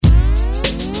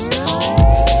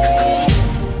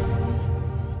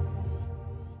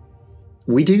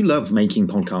We do love making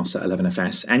podcasts at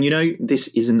 11FS, and this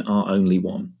isn't our only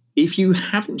one. If you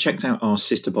haven't checked out our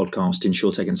sister podcast,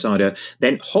 InsurTech Insider,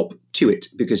 then hop to it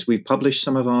because we've published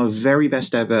some of our very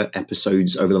best ever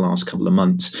episodes over the last couple of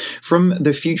months. From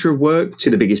the future of work to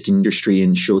the biggest industry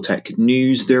in InsurTech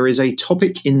news, there is a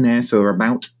topic in there for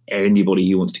about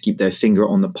anybody who wants to keep their finger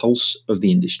on the pulse of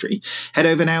the industry. Head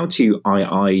over now to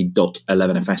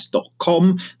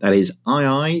ii.11fs.com. That is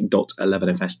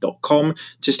ii.11fs.com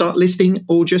to start listening,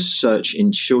 or just search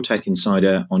InsurTech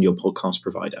Insider on your podcast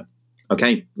provider.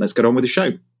 Okay, let's get on with the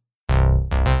show.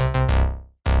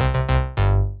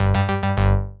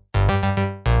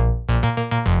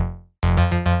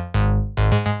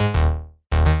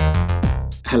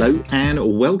 Hello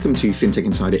and welcome to FinTech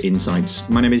Insider Insights.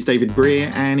 My name is David Breer,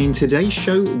 and in today's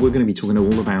show, we're going to be talking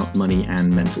all about money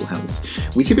and mental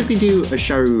health. We typically do a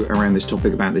show around this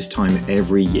topic about this time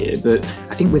every year, but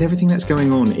I think with everything that's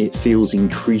going on, it feels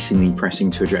increasingly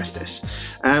pressing to address this.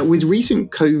 With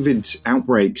recent COVID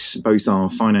outbreaks, both our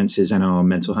finances and our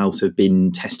mental health have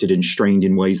been tested and strained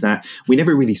in ways that we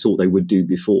never really thought they would do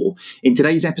before. In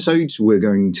today's episode, we're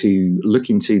going to look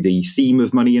into the theme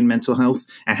of money and mental health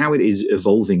and how it is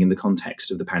evolving in the context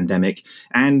of the pandemic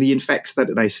and the effects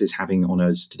that this is having on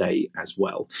us today as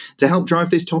well. To help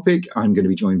drive this topic, I'm going to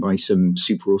be joined by some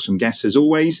super awesome guests as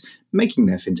always. Making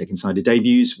their FinTech Insider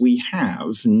debuts, we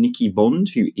have Nikki Bond,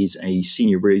 who is a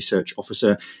Senior Research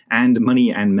Officer and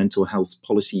Money and Mental Health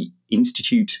Policy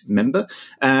Institute member,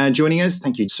 joining us.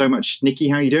 Thank you so much, Nikki.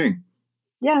 How are you doing?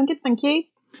 Yeah, I'm good, thank you.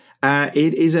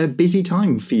 It is a busy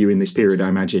time for you in this period, I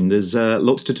imagine. There's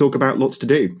lots to talk about, lots to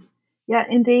do. Yeah,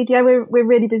 indeed. Yeah, we're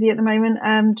really busy at the moment,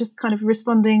 just kind of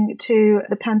responding to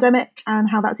the pandemic and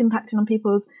how that's impacting on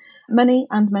people's money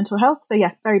and mental health. So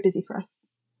yeah, very busy for us.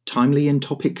 Timely and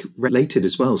topic related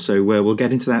as well. So we'll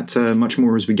get into that much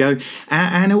more as we go.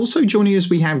 And also joining us,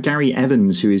 we have Gary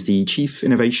Evans, who is the Chief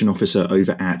Innovation Officer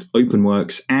over at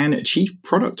OpenWorks and Chief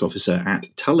Product Officer at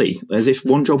Tully. As if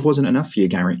one job wasn't enough for you,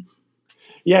 Gary.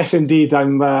 Yes, indeed.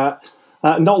 I'm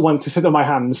not one to sit on my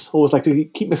hands. Always like to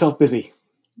keep myself busy.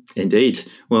 Indeed.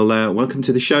 Well, welcome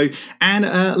to the show. And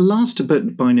last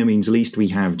but by no means least, we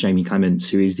have Jamie Clements,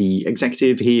 who is the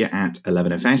executive here at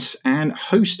 11FS and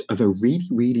host of a really,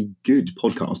 really good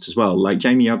podcast as well. Like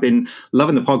Jamie, I've been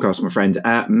loving the podcast, my friend.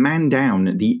 Man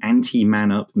Down, the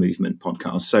Anti-Man Up Movement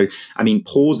podcast. So, I mean,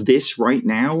 pause this right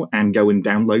now and go and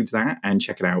download that and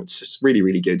check it out. It's really,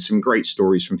 really good. Some great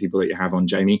stories from people that you have on,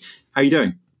 Jamie. How are you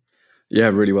doing? Yeah,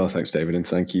 really well. Thanks, David. And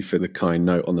thank you for the kind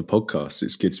note on the podcast.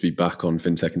 It's good to be back on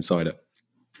FinTech Insider.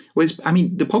 Well,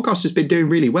 the podcast has been doing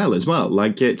really well as well.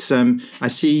 Like it's, I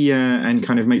see and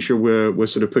kind of make sure we're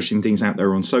sort of pushing things out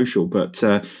there on social. But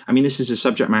this is a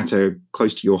subject matter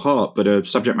close to your heart, but a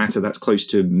subject matter that's close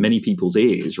to many people's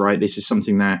ears, right? This is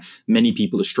something that many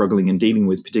people are struggling and dealing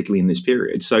with, particularly in this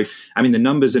period. So, the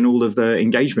numbers and all of the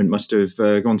engagement must have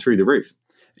gone through the roof.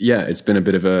 Yeah, it's been a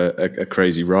bit of a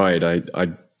crazy ride. I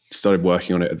started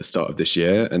working on it at the start of this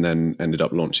year and then ended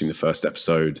up launching the first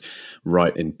episode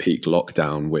right in peak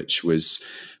lockdown, which was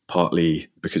partly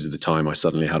because of the time I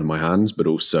suddenly had on my hands, but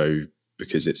also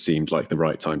because it seemed like the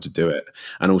right time to do it.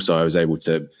 And also I was able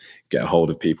to get a hold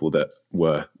of people that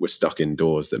were stuck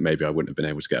indoors that maybe I wouldn't have been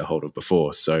able to get a hold of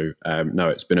before. So no,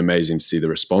 it's been amazing to see the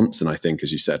response. And I think,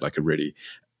 as you said, like a really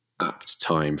apt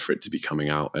time for it to be coming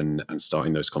out and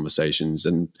starting those conversations,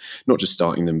 and not just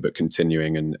starting them, but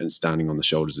continuing and standing on the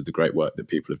shoulders of the great work that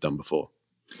people have done before.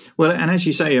 Well, and as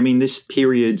you say, this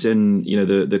period and,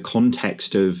 the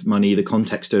context of money, the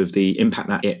context of the impact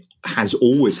that it has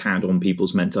always had on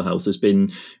people's mental health has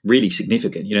been really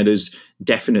significant. There's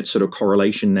definite sort of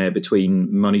correlation there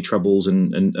between money troubles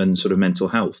and sort of mental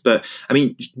health. But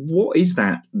what is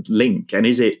that link? And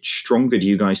is it stronger, do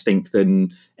you guys think,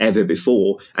 than ever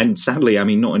before? And sadly,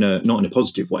 not in a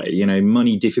positive way.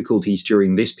 Money difficulties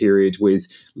during this period, with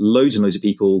loads and loads of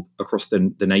people across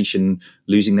the nation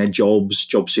losing their jobs,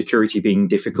 job security being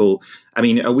difficult.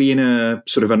 Are we in a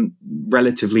sort of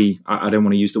relatively, I don't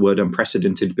want to use the word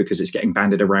unprecedented because it's getting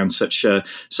banded around so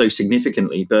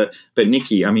significantly, but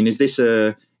Nikki, is this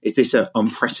a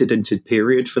unprecedented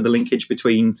period for the linkage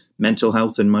between mental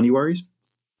health and money worries?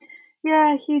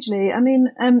 Yeah, hugely.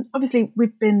 Obviously,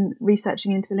 we've been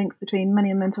researching into the links between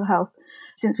money and mental health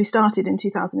since we started in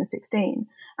 2016.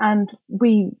 And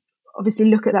we obviously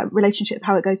look at that relationship,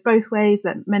 how it goes both ways,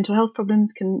 that mental health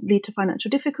problems can lead to financial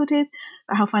difficulties,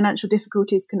 but how financial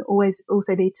difficulties can always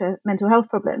also lead to mental health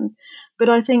problems. But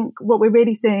I think what we're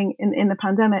really seeing in the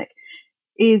pandemic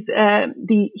is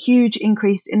the huge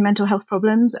increase in mental health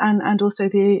problems and also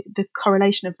the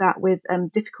correlation of that with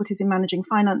difficulties in managing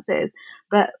finances.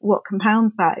 But what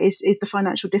compounds that is the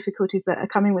financial difficulties that are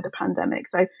coming with the pandemic.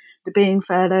 So the being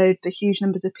furloughed, the huge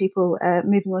numbers of people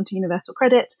moving on to universal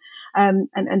credit, and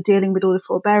dealing with all the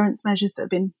forbearance measures that have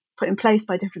been put in place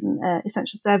by different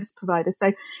essential service providers.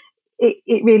 So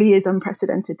it really is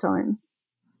unprecedented times.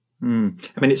 I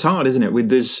mean, it's hard, isn't it?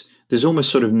 There's almost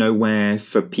sort of nowhere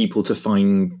for people to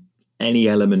find any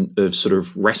element of sort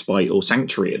of respite or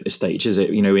sanctuary at this stage, is it?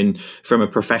 From a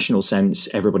professional sense,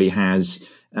 everybody has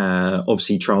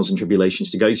obviously trials and tribulations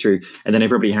to go through, and then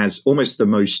everybody has almost the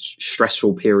most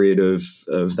stressful period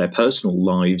of their personal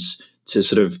lives to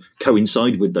sort of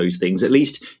coincide with those things. At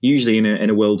least usually in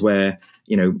a world where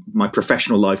my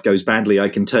professional life goes badly, I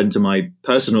can turn to my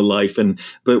personal life.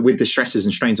 But with the stresses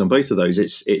and strains on both of those,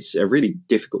 it's a really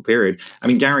difficult period. I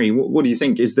mean, Gary, what do you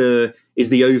think? Is the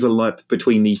overlap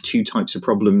between these two types of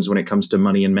problems when it comes to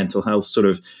money and mental health sort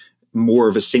of more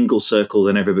of a single circle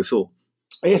than ever before?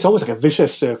 It's almost like a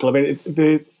vicious circle. I mean, I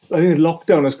think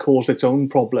lockdown has caused its own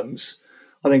problems.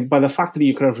 I think by the fact that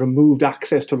you kind of removed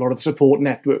access to a lot of the support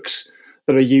networks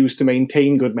that are used to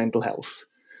maintain good mental health,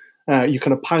 you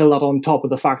kind of pile that on top of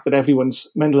the fact that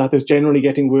everyone's mental health is generally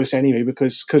getting worse anyway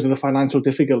because of the financial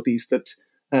difficulties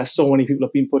that so many people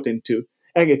have been put into.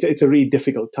 I think it's a really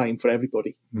difficult time for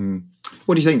everybody.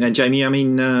 What do you think then, Jamie? I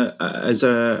mean, as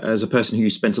a person who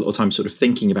spent a lot of time sort of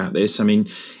thinking about this, I mean,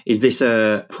 is this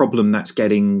a problem that's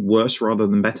getting worse rather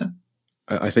than better?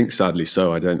 I think sadly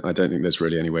so. I don't think there's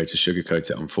really any way to sugarcoat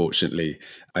it, unfortunately.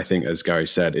 I think, as Gary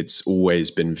said, it's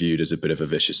always been viewed as a bit of a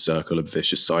vicious circle, a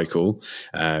vicious cycle.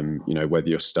 Whether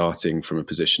you're starting from a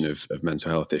position of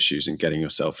mental health issues and getting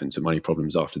yourself into money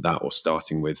problems after that, or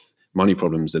starting with money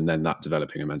problems and then that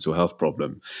developing a mental health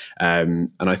problem.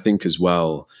 And I think as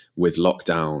well with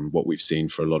lockdown, what we've seen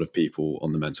for a lot of people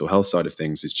on the mental health side of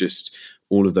things is just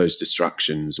all of those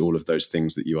distractions, all of those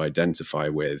things that you identify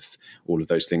with, all of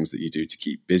those things that you do to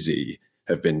keep busy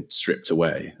have been stripped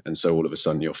away. And so all of a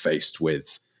sudden you're faced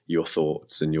with your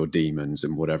thoughts and your demons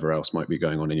and whatever else might be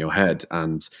going on in your head.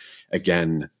 And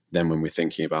again, then when we're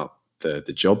thinking about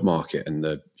the job market and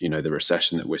the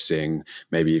recession that we're seeing,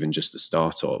 maybe even just the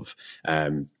start of,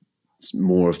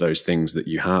 more of those things that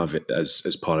you have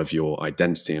as part of your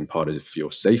identity and part of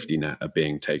your safety net are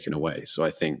being taken away. So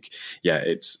I think,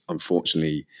 it's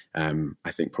unfortunately,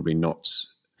 I think probably not.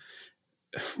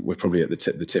 We're probably at the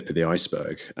tip of the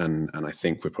iceberg, and I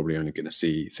think we're probably only going to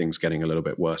see things getting a little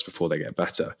bit worse before they get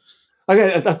better.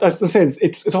 Okay, as I said,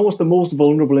 it's almost the most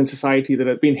vulnerable in society that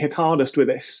have been hit hardest with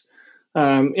this.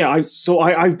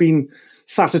 I've been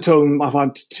sat at home. I've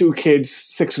had two kids,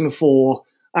 6 and 4,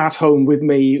 at home with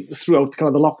me throughout kind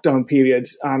of the lockdown period,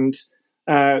 and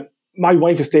my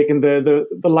wife has taken the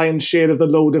lion's share of the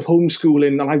load of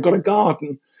homeschooling, and I've got a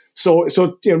garden. So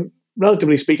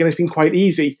relatively speaking, it's been quite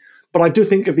easy. But I do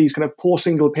think of these kind of poor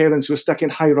single parents who are stuck in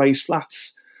high-rise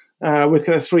flats with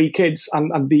kind of 3 kids,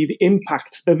 and the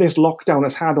impact that this lockdown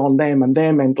has had on them and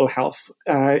their mental health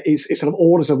is kind of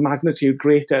orders of magnitude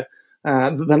greater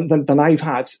than I've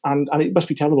had, and it must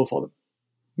be terrible for them.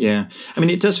 Yeah. I mean,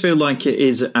 it does feel like it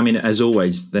is. I mean, as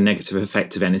always, the negative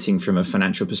effect of anything from a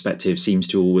financial perspective seems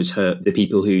to always hurt the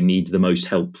people who need the most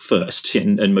help first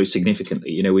and most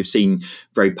significantly. We've seen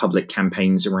very public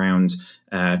campaigns around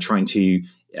trying to,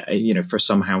 for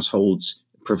some households,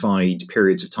 provide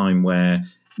periods of time where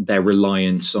their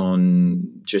reliance on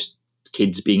just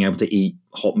kids being able to eat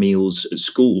hot meals at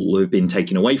school have been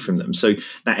taken away from them. So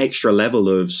that extra level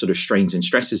of sort of strains and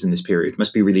stresses in this period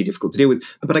must be really difficult to deal with.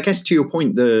 But I guess to your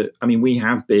point, we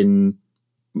have been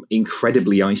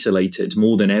incredibly isolated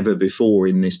more than ever before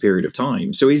in this period of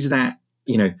time. So is that,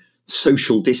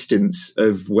 social distance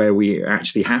of where we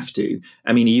actually have to,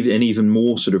 even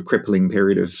more sort of crippling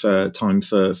period of time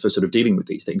for sort of dealing with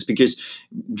these things? Because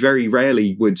very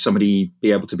rarely would somebody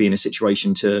be able to be in a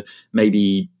situation to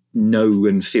maybe know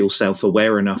and feel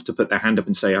self-aware enough to put their hand up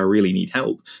and say, I really need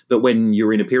help. But when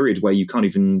you're in a period where you can't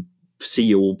even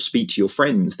see or speak to your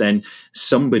friends, then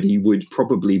somebody would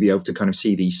probably be able to kind of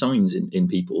see these signs in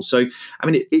people. So,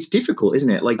 it's difficult, isn't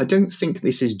it? Like, I don't think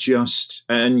this is just,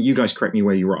 and you guys correct me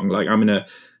where you're wrong. Like, I'm going to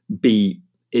be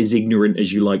as ignorant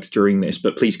as you like during this,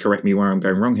 but please correct me where I'm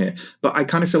going wrong here. But I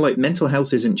kind of feel like mental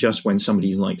health isn't just when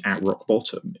somebody's like at rock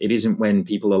bottom. It isn't when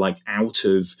people are like out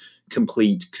of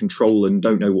complete control and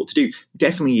don't know what to do.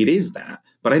 Definitely it is that.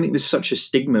 But I think there's such a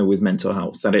stigma with mental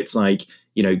health that it's like,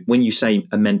 when you say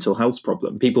a mental health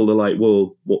problem, people are like,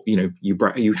 well, what,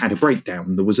 you had a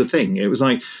breakdown. There was a thing. It was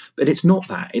like, but it's not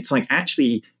that. It's like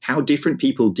actually how different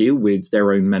people deal with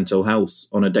their own mental health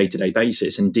on a day-to-day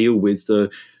basis and deal with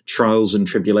the trials and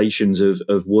tribulations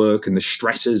of work and the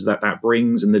stresses that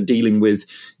brings, and the dealing with,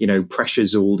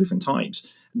 pressures of all different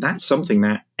types. That's something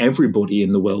that everybody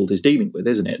in the world is dealing with,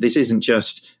 isn't it? This isn't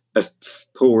just a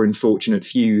poor and fortunate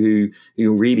few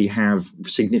who really have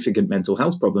significant mental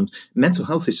health problems. Mental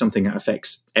health is something that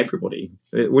affects everybody.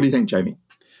 What do you think, Jamie?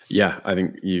 Yeah, I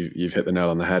think you've hit the nail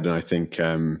on the head, and I think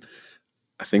I'm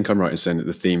right in saying that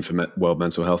the theme for World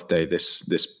Mental Health Day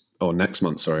next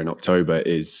month, in October,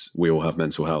 is we all have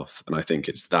mental health. And I think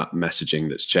it's that messaging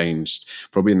that's changed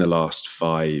probably in the last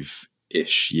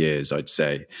 5-ish years, I'd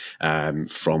say,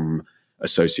 from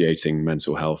associating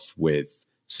mental health with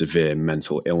severe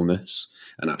mental illness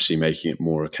and actually making it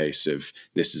more a case of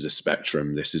this is a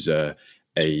spectrum, this is a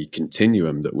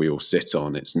continuum that we all sit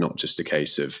on. It's not just a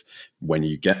case of when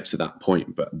you get to that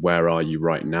point, but where are you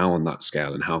right now on that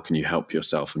scale, and how can you help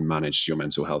yourself and manage your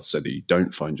mental health so that you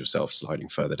don't find yourself sliding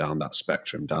further down that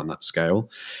spectrum, down that scale,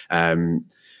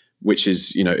 which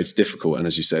is, it's difficult. And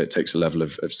as you say, it takes a level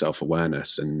of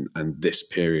self-awareness, and this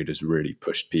period has really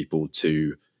pushed people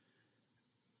to,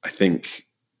 I think,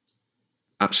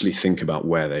 actually think about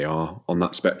where they are on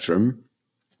that spectrum.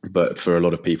 But for a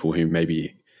lot of people who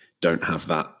maybe don't have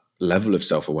that level of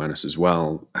self-awareness as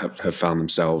well, have found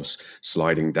themselves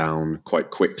sliding down quite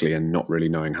quickly and not really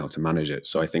knowing how to manage it.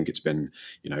 So I think it's been,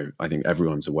 I think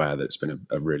everyone's aware that it's been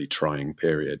a really trying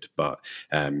period. But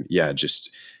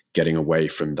just getting away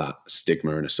from that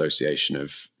stigma and association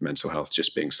of mental health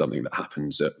just being something that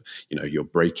happens at, your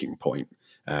breaking point,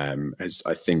 as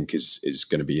I think is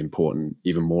going to be important,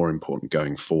 even more important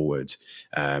going forward,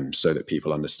 so that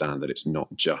people understand that it's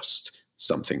not just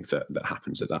something that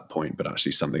happens at that point, but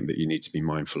actually something that you need to be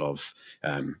mindful of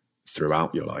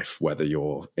throughout your life, whether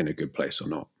you're in a good place or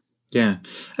not. Yeah.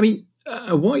 I mean,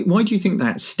 why do you think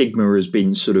that stigma has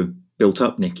been sort of built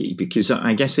up, Nikki? Because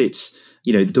I guess it's,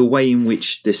 the way in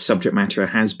which this subject matter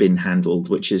has been handled,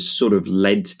 which has sort of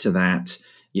led to that,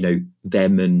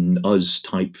 them and us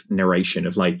type narration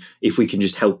of like, if we can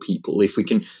just help people, if we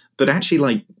can, but actually,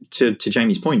 like, to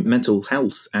Jamie's point, mental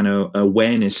health and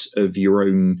awareness of your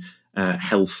own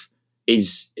health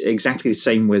is exactly the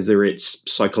same whether it's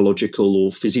psychological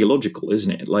or physiological,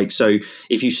 isn't it? Like, so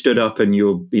if you stood up and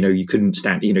you couldn't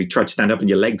stand, tried to stand up and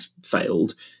your legs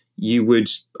failed, you would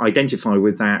identify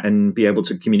with that and be able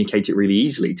to communicate it really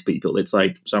easily to people. It's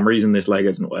like, for some reason this leg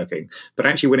isn't working. But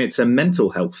actually, when it's a mental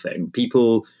health thing,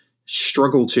 people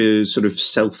struggle to sort of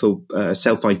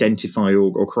self-identify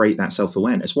or create that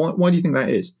self-awareness. Why do you think that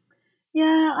is?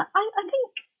 Yeah,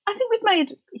 I think we've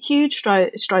made huge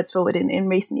strides forward in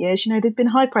recent years. There's been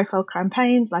high-profile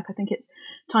campaigns, like I think it's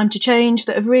Time to Change,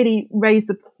 that have really raised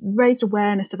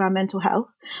awareness of our mental health,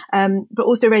 but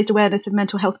also raised awareness of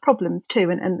mental health problems too.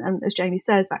 And as Jamie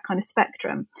says, that kind of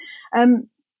spectrum.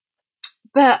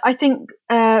 But I think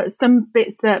some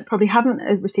bits that probably haven't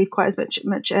received quite as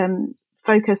much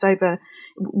focus over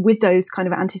with those kind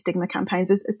of anti-stigma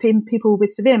campaigns as people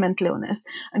with severe mental illness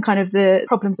and kind of the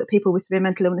problems that people with severe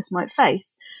mental illness might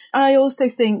face. I also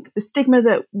think the stigma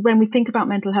that when we think about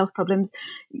mental health problems,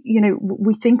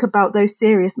 we think about those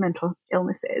serious mental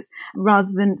illnesses rather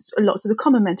than lots of the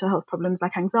common mental health problems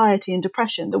like anxiety and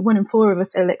depression that 1 in 4 of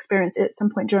us will experience at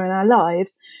some point during our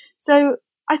lives. So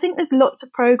I think there's lots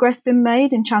of progress been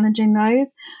made in challenging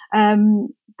those,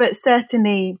 but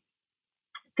certainly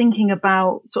thinking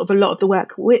about sort of a lot of the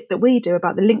work that we do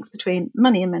about the links between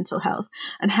money and mental health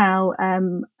and how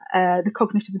the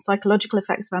cognitive and psychological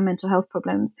effects of our mental health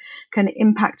problems can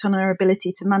impact on our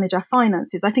ability to manage our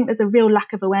finances. I think there's a real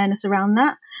lack of awareness around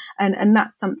that. And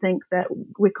that's something that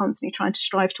we're constantly trying to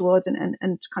strive towards and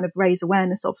kind of raise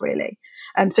awareness of, really,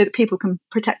 so that people can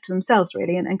protect themselves,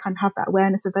 really, and kind of have that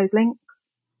awareness of those links.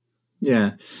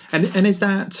 Yeah. And is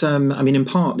that, in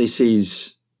part, this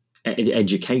is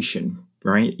education,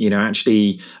 right?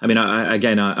 Actually,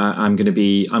 I'm going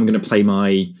to play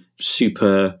my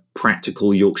super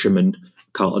practical Yorkshireman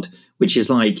card, which is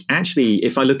like, actually,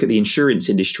 if I look at the insurance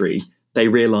industry, they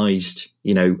realized,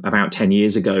 about 10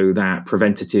 years ago that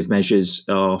preventative measures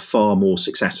are far more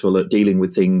successful at dealing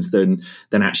with things than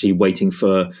actually waiting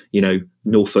for,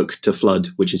 Norfolk to flood,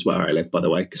 which is where I live, by the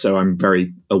way. So I'm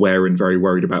very aware and very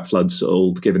worried about floods at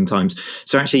all given times.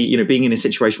 So actually, being in a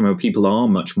situation where people are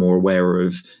much more aware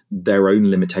of their own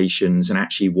limitations and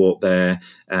actually what their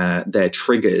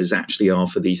triggers actually are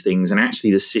for these things, and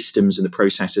actually the systems and the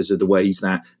processes of the ways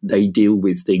that they deal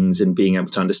with things, and being able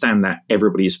to understand that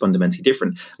everybody is fundamentally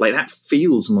different. Like, that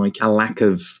feels like a lack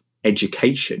of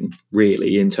education,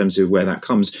 really, in terms of where that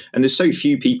comes. And there's so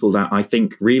few people that I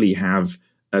think really have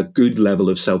a good level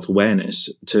of self-awareness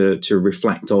to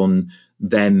reflect on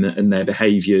them and their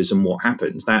behaviors and what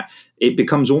happens, that it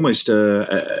becomes almost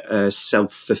a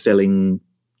self-fulfilling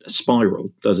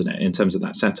spiral, doesn't it, in terms of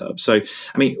that setup? So,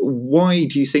 I mean, why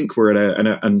do you think we're at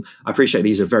and I appreciate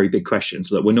these are very big questions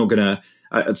that we're not going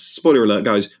to, spoiler alert,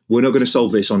 guys, we're not going to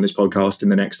solve this on this podcast in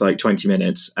the next 20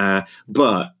 minutes.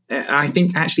 But I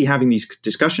think actually having these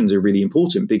discussions are really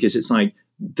important, because it's like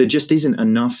there just isn't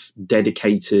enough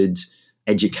dedicated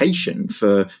education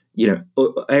for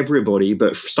everybody,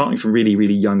 but starting from really,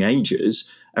 really young ages,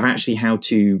 of actually how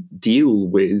to deal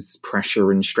with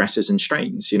pressure and stresses and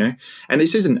strains, And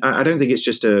this isn't, I don't think it's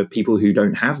just a people who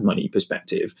don't have money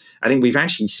perspective. I think we've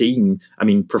actually seen,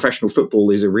 professional football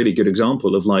is a really good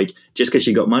example of just because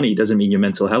you got money doesn't mean your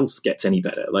mental health gets any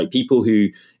better. People who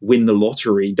win the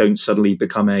lottery don't suddenly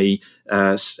become a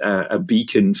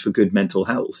beacon for good mental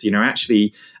health.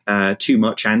 Actually, too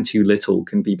much and too little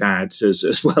can be bad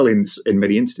as well in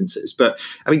many instances. But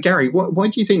Gary, why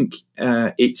do you think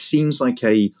it seems like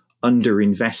a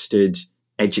underinvested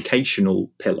educational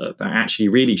pillar that actually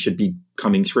really should be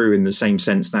coming through in the same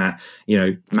sense that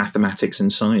mathematics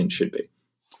and science should be?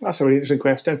 That's a really interesting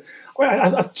question.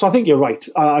 So I think you're right.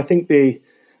 I think the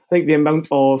amount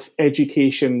of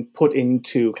education put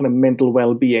into kind of mental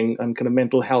well-being and kind of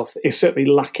mental health is certainly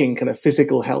lacking kind of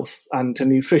physical health and to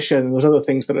nutrition and those other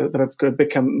things that have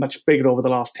become much bigger over the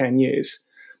last 10 years.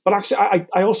 But actually,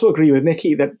 I also agree with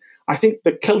Nikki that I think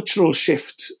the cultural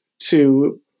shift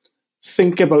to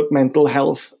think about mental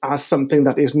health as something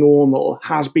that is normal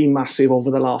has been massive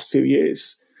over the last few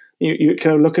years. You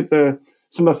kind of look at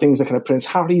some of the things that kind of Prince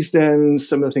Harry's done,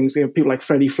 some of the things, people like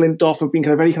Freddie Flintoff have been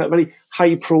kind of very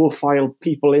high profile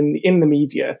people in the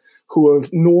media who have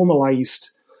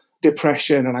normalized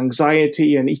depression and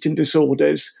anxiety and eating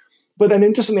disorders. But then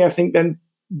interestingly, I think then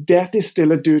debt is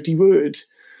still a dirty word.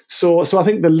 So I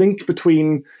think the link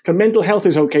between kind of mental health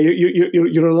is okay.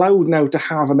 You're allowed now to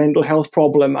have a mental health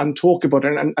problem and talk about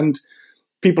it, and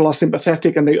people are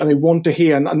sympathetic and they want to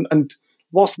hear. And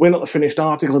whilst we're not the finished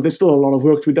article, there's still a lot of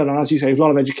work to be done. And as you say, there's a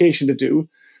lot of education to do.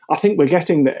 I think we're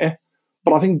getting there,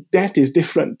 but I think debt is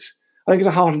different. I think it's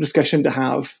a harder discussion to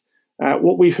have.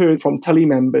 What we've heard from Tully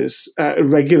members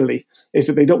regularly is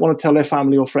that they don't want to tell their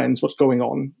family or friends what's going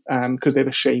on because they're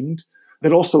ashamed.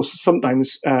 They're also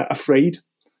sometimes afraid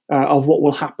of what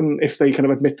will happen if they kind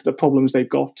of admit to the problems they've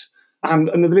got. And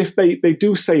that if they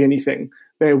do say anything,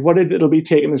 they're worried it'll be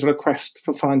taken as a request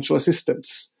for financial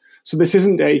assistance. So this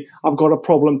isn't I've got a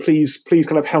problem, please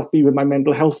kind of help me with my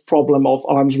mental health problem of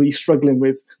I'm really struggling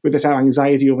with this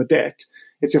anxiety over debt.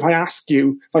 It's if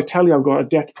I tell you I've got a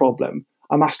debt problem,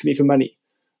 I'm asking you for money.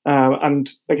 And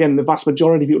again, the vast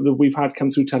majority of people that we've had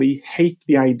come through Tully hate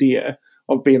the idea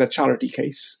of being a charity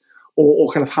case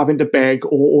or kind of having to beg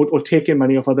or taking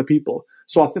money off other people.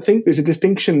 So I think there's a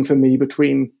distinction for me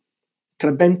between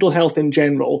kind of mental health in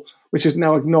general, which is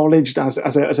now acknowledged as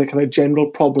a kind of general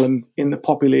problem in the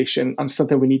population and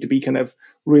something we need to be kind of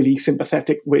really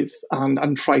sympathetic with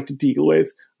and try to deal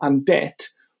with, and debt,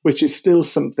 which is still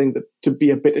something that to be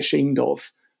a bit ashamed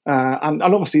of. And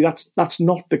obviously that's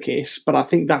not the case, but I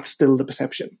think that's still the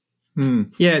perception.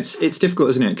 Yeah, it's difficult,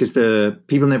 isn't it? Because the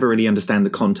people never really understand the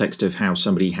context of how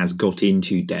somebody has got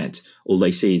into debt. All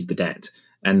they see is the debt.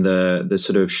 And the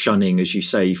sort of shunning, as you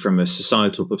say, from a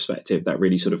societal perspective, that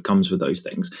really sort of comes with those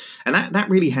things. And that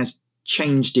really has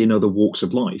changed in other walks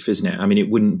of life, isn't it? I mean, it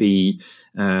wouldn't be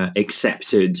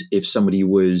accepted if somebody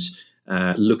was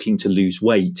looking to lose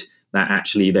weight, that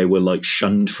actually they were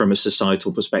shunned from a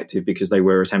societal perspective because they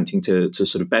were attempting to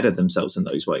sort of better themselves in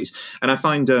those ways. And I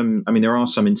find, there are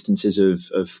some instances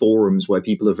of forums where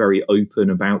people are very open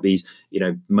about these,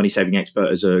 Money Saving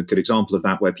Expert is a good example of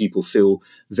that, where people feel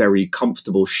very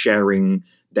comfortable sharing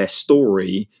their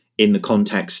story in the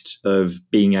context of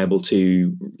being able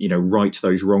to, right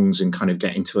those wrongs and kind of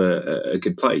get into a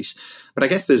good place. But I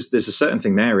guess there's a certain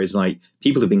thing there is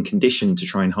people have been conditioned to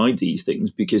try and hide these things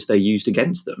because they're used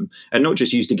against them, and not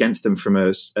just used against them from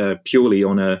a purely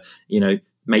on a,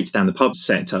 mates down the pub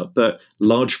setup, but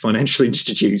large financial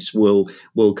institutes will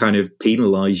kind of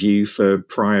penalize you for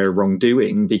prior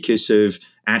wrongdoing because of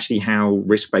actually how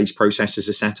risk-based processes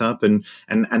are set up, and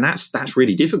that's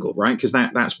really difficult, right? Because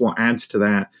that's what adds to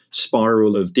that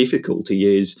spiral of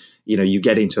difficulty is, you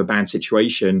get into a bad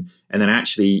situation and then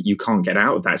actually you can't get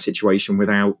out of that situation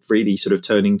without really sort of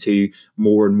turning to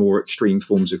more and more extreme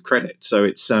forms of credit. So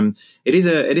it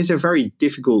is a very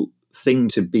difficult thing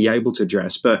to be able to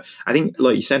address. But I think,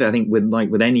 like you said, I think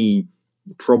with any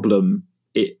problem,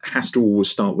 it has to always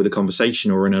start with a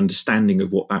conversation or an understanding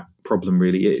of what that problem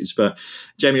really is. But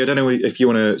Jamie, I don't know if you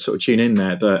want to sort of tune in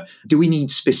there, but do we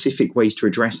need specific ways to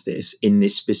address this in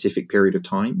this specific period of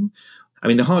time? I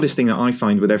mean, the hardest thing that I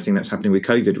find with everything that's happening with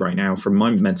COVID right now, from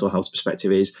my mental health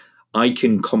perspective, is I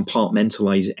can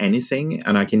compartmentalize anything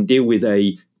and I can deal with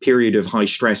a period of high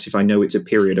stress if I know it's a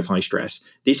period of high stress.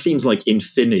 This seems like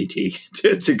infinity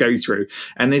to go through.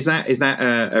 And is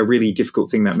that a really difficult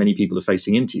thing that many people are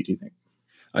facing into, do you think?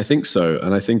 I think so.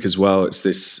 And I think as well, it's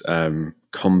this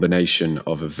combination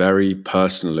of a very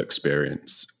personal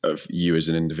experience of you as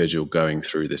an individual going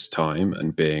through this time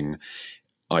and being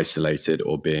isolated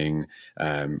or being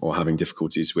or having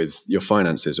difficulties with your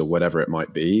finances or whatever it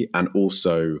might be, and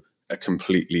also a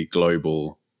completely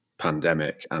global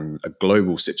pandemic and a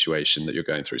global situation that you're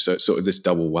going through. So it's sort of this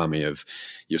double whammy of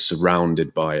you're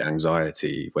surrounded by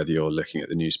anxiety, whether you're looking at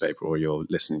the newspaper or you're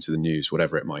listening to the news,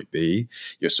 whatever it might be.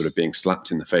 You're sort of being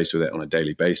slapped in the face with it on a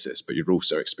daily basis, but you're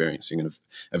also experiencing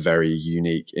a very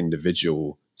unique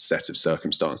individual set of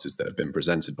circumstances that have been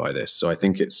presented by this. So I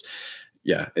think it's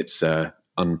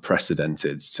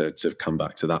unprecedented, to come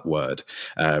back to that word,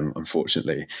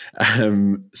 unfortunately.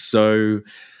 So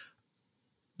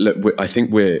look, I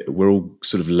think we're all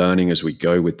sort of learning as we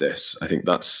go with this. I think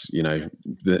that's,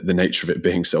 the nature of it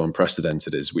being so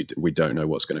unprecedented is we don't know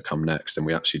what's going to come next, and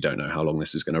we actually don't know how long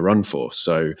this is going to run for.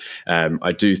 So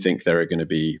I do think there are going to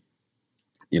be,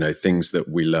 things that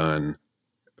we learn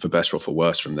for better or for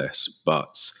worse from this,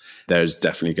 but there's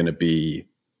definitely going to be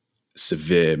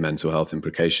severe mental health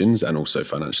implications and also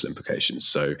financial implications.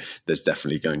 So there's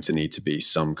definitely going to need to be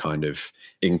some kind of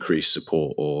increased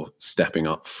support or stepping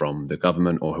up from the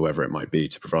government or whoever it might be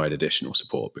to provide additional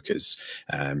support, because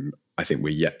I think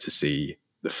we're yet to see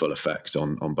the full effect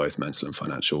on both mental and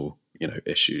financial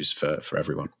issues for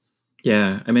everyone.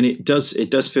 Yeah, I mean, it does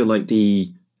feel like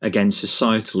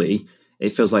societally,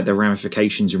 it feels like the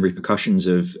ramifications and repercussions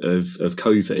of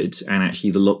COVID and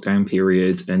actually the lockdown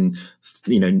period and,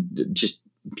 just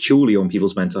purely on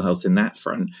people's mental health in that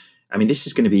front. I mean, this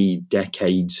is going to be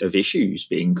decades of issues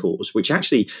being caused, which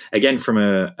actually, again, from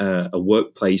a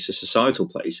workplace, a societal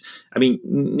place. I mean,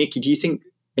 Nikki, do you think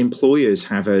employers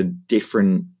have a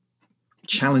different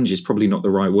challenge is probably not the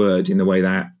right word in the way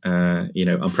that,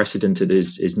 unprecedented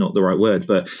is not the right word,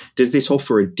 but does this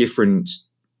offer a different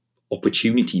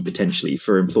opportunity potentially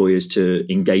for employers to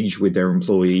engage with their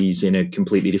employees in a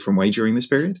completely different way during this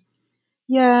period?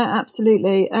 Yeah,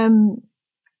 absolutely.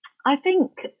 I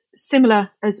think similar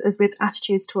as with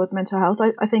attitudes towards mental health,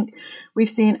 I think we've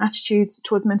seen attitudes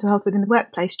towards mental health within the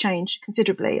workplace change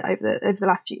considerably over the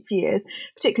last few years,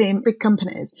 particularly in big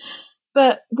companies.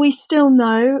 But we still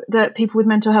know that people with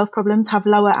mental health problems have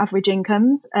lower average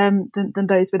incomes than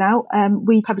those without.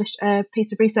 We published a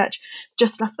piece of research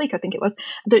just last week, I think it was,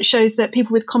 that shows that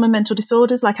people with common mental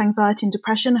disorders like anxiety and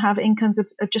depression have incomes of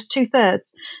just 2/3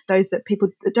 those that people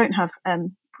that don't have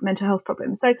mental health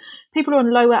problems. So people are on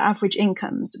lower average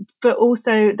incomes, but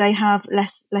also they have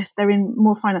less, they're in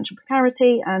more financial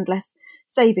precarity and less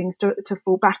savings to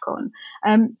fall back on.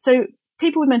 So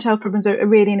people with mental health problems are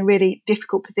really in a really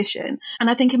difficult position. And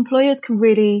I think employers can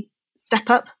really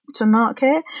step up to mark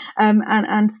here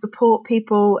and support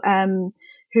people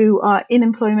who are in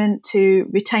employment to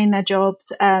retain their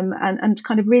jobs and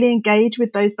kind of really engage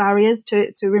with those barriers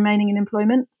to remaining in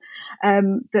employment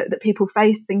that people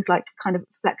face, things like kind of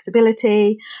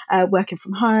flexibility, working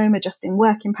from home, adjusting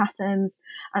working patterns,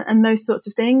 and those sorts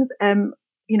of things.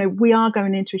 We are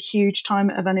going into a huge time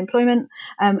of unemployment,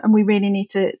 and we really need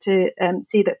to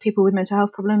see that people with mental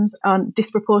health problems are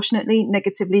disproportionately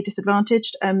negatively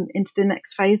disadvantaged into the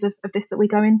next phase of this that we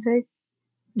go into.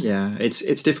 Yeah,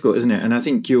 it's difficult, isn't it? And I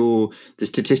think the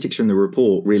statistics from the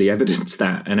report really evidence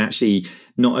that, and actually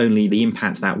not only the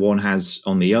impact that one has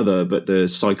on the other, but the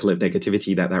cycle of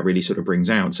negativity that really sort of brings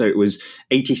out. So it was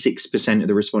 86% of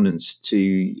the respondents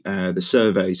to the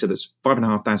survey, so that's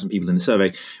 5,500 people in the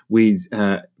survey, with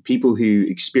people who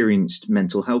experienced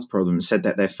mental health problems said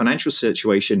that their financial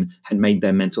situation had made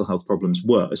their mental health problems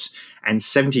worse, and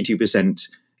 72%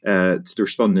 to the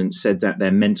respondents said that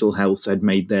their mental health had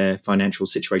made their financial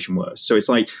situation worse. So it's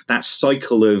like that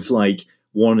cycle of like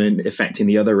one affecting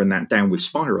the other, and that downward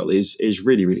spiral is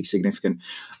really, really significant.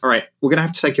 All right, we're going to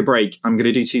have to take a break. I'm going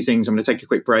to do two things. I'm going to take a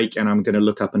quick break, and I'm going to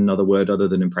look up another word other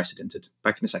than unprecedented.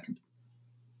 Back in a second.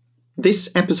 This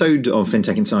episode of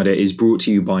FinTech Insider is brought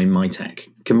to you by Mitek.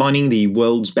 Combining the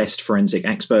world's best forensic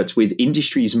experts with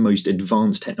industry's most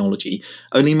advanced technology,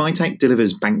 only Mitek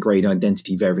delivers bank-grade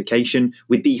identity verification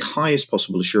with the highest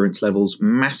possible assurance levels,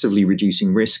 massively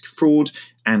reducing risk, fraud,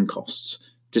 and costs.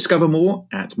 Discover more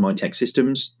at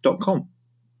miteksystems.com.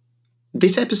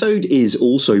 This episode is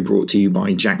also brought to you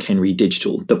by Jack Henry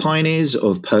Digital, the pioneers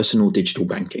of personal digital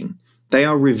banking. They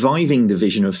are reviving the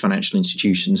vision of financial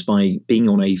institutions by being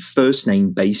on a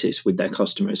first-name basis with their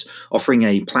customers, offering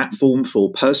a platform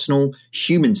for personal,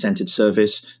 human-centered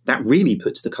service that really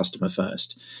puts the customer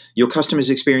first. Your customers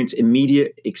experience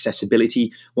immediate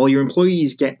accessibility, while your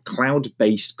employees get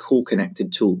cloud-based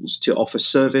core-connected tools to offer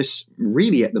service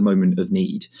really at the moment of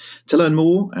need. To learn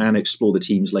more and explore the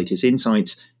team's latest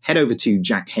insights, head over to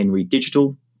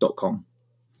jackhenrydigital.com.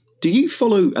 Do you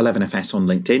follow 11FS on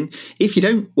LinkedIn? If you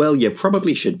don't, well, you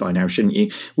probably should by now, shouldn't you?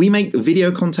 We make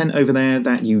video content over there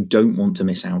that you don't want to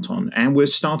miss out on. And we're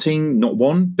starting not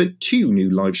one, but 2 new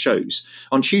live shows.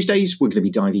 On Tuesdays, we're going to be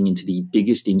diving into the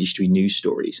biggest industry news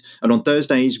stories. And on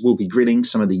Thursdays, we'll be grilling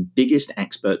some of the biggest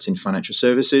experts in financial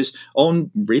services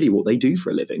on really what they do for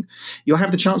a living. You'll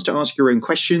have the chance to ask your own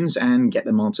questions and get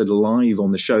them answered live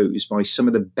on the shows by some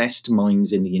of the best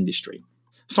minds in the industry.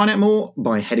 Find out more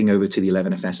by heading over to the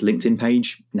 11FS LinkedIn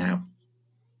page now.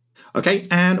 Okay,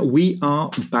 and we are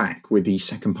back with the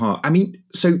second part. I mean,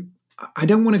 so I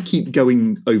don't want to keep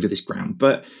going over this ground,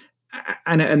 but,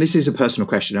 and this is a personal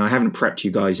question, and I haven't prepped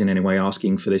you guys in any way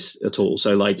asking for this at all.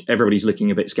 So like everybody's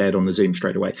looking a bit scared on the Zoom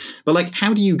straight away. But like,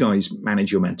 how do you guys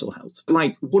manage your mental health?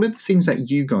 Like, what are the things that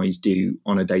you guys do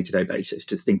on a day-to-day basis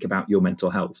to think about your mental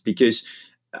health? Because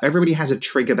everybody has a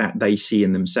trigger that they see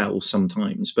in themselves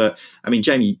sometimes. But I mean,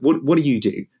 Jamie, what do you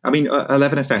do? I mean,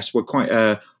 11FS, we're quite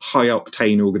a high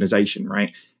octane organization,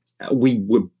 right?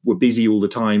 We're busy all the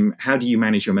time. How do you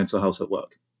manage your mental health at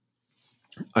work?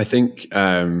 I think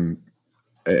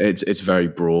it's very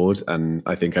broad, and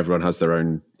I think everyone has their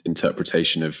own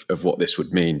interpretation of what this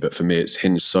would mean. But for me, it's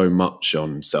hinged so much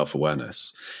on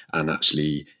self-awareness and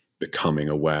actually becoming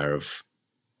aware of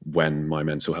when my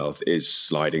mental health is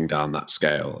sliding down that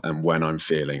scale, and when I'm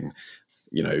feeling,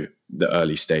 the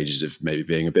early stages of maybe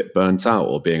being a bit burnt out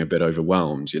or being a bit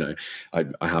overwhelmed. I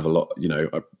have a lot,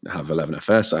 I have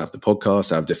 11FS, I have the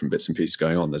podcast, I have different bits and pieces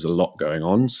going on. There's a lot going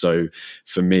on. So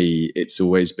for me, it's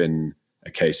always been a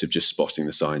case of just spotting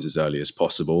the signs as early as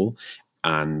possible.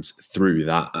 And through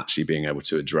that, actually being able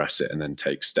to address it and then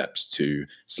take steps to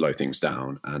slow things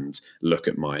down and look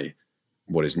at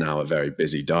what is now a very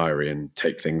busy diary and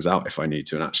take things out if I need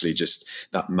to. And actually just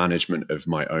that management of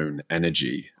my own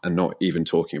energy, and not even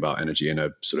talking about energy in a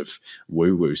sort of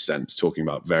woo-woo sense, talking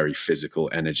about very physical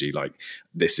energy, like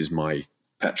this is my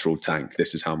petrol tank,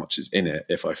 this is how much is in it.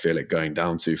 If I feel it going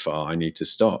down too far, I need to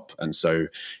stop. And so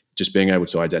just being able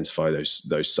to identify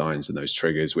those signs and those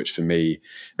triggers, which for me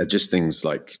are just things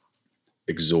like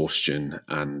exhaustion,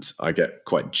 and I get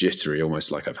quite jittery,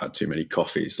 almost like I've had too many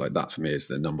coffees. Like that for me is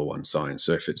the number one sign.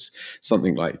 So if it's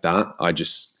something like that, I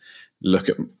just look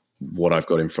at what I've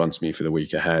got in front of me for the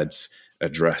week ahead,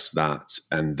 address that,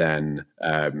 and then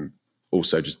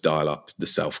also just dial up the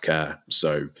self-care.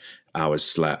 So hours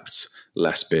slept,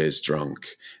 less beers drunk,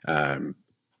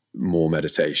 more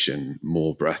meditation,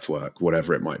 more breath work,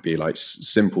 whatever it might be, like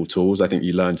simple tools. I think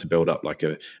you learn to build up like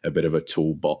a bit of a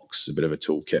toolbox, a bit of a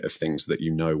toolkit of things that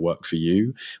work for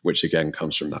you, which again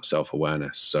comes from that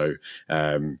self-awareness. So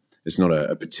it's not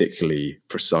a particularly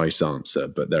precise answer,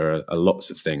 but there are lots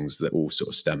of things that all sort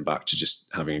of stem back to just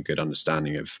having a good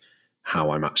understanding of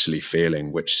how I'm actually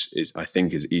feeling, which is, I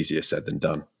think, is easier said than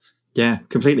done. Yeah,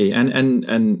 completely.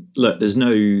 And look, there's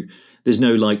no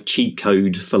like cheat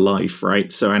code for life, right?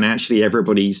 So, and actually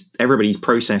everybody's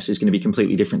process is going to be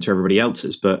completely different to everybody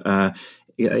else's, but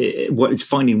it's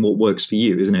finding what works for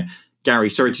you, isn't it? Gary,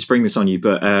 sorry to spring this on you,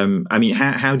 but I mean,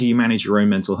 how do you manage your own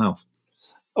mental health?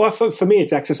 Well, for me,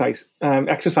 it's exercise.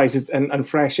 Exercise and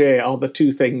fresh air are the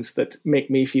 2 things that make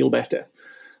me feel better.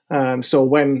 So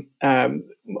when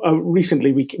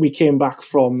recently we came back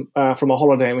from a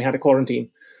holiday and we had a quarantine.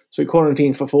 So we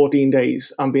quarantined for 14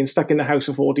 days and being stuck in the house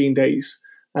for 14 days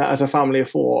as a family of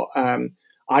 4,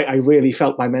 I really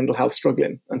felt my mental health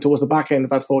struggling. And towards the back end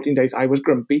of that 14 days, I was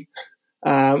grumpy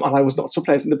and I was not so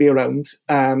pleasant to be around.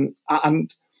 And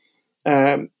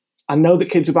now the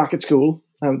kids are back at school.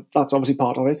 That's obviously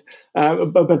part of it.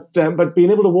 But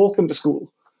being able to walk them to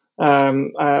school,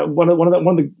 one of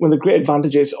the great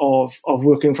advantages of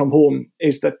working from home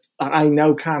is that I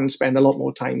now can spend a lot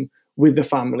more time with the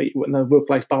family when the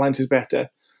work-life balance is better.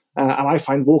 And I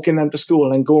find walking them to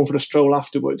school and going for a stroll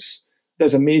afterwards,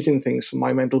 there's amazing things for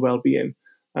my mental well-being.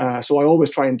 So I always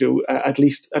try and do at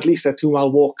least a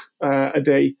 2-mile walk a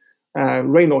day,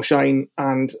 rain or shine,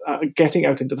 and getting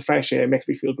out into the fresh air makes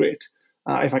me feel great.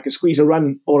 If I can squeeze a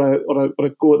run or a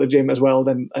go at the gym as well,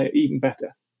 then even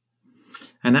better.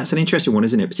 And that's an interesting one,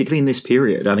 isn't it? Particularly in this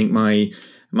period. I think my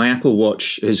Apple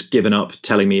Watch has given up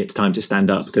telling me it's time to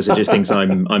stand up because it just thinks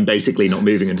I'm basically not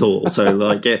moving at all. So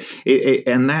like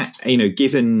and that,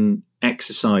 given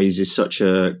exercise is such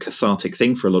a cathartic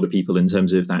thing for a lot of people in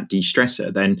terms of that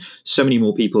de-stressor, then so many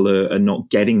more people are not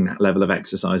getting that level of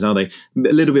exercise, are they?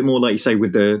 A little bit more, like you say,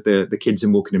 with the kids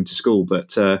and walking them to school.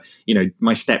 But,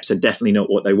 my steps are definitely not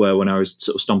what they were when I was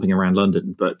sort of stomping around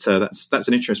London. But that's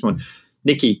an interesting one.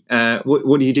 Nikki,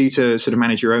 what do you do to sort of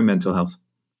manage your own mental health?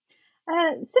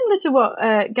 Similar to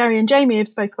what Gary and Jamie have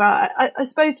spoke about, I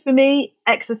suppose for me,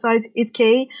 exercise is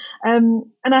key. And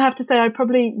I have to say, I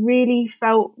probably really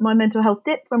felt my mental health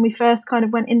dip when we first kind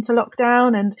of went into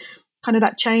lockdown, and kind of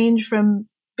that change from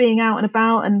being out and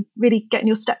about and really getting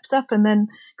your steps up and then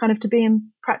kind of to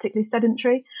being practically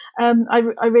sedentary.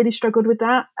 I really struggled with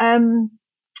that.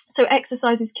 So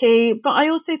exercise is key. But I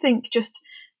also think just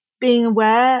being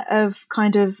aware of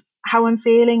kind of how I'm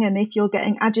feeling and if you're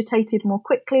getting agitated more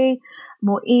quickly,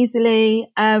 more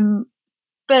easily.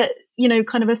 But,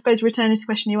 kind of, I suppose, returning to the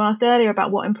question you asked earlier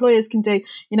about what employers can do,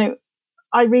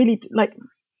 I really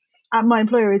my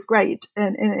employer is great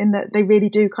in that they really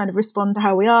do kind of respond to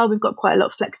how we are. We've got quite a lot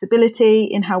of flexibility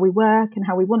in how we work and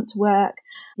how we want to work.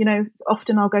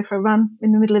 Often I'll go for a run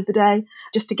in the middle of the day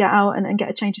just to get out and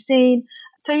get a change of scene.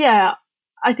 So, yeah,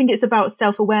 I think it's about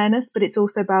self-awareness, but it's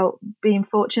also about being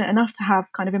fortunate enough to have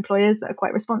kind of employers that are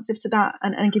quite responsive to that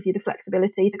and give you the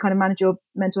flexibility to kind of manage your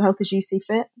mental health as you see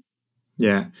fit.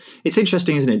 Yeah, it's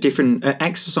interesting, isn't it? Different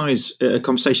exercise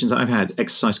conversations that I've had,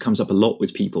 exercise comes up a lot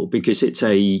with people because it's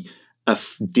a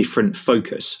different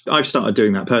focus. I've started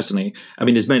doing that personally. I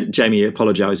mean, Jamie,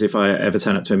 apologise if I ever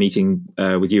turn up to a meeting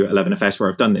with you at 11FS where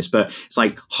I've done this, but it's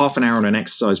like half an hour on an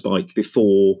exercise bike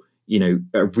before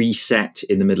a reset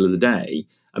in the middle of the day.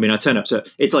 I mean, I turn up to,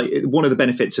 it's like one of the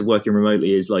benefits of working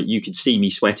remotely is like you could see me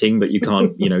sweating, but you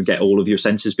can't, get all of your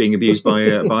senses being abused by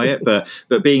it.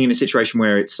 But being in a situation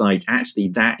where it's like actually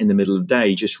that in the middle of the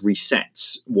day just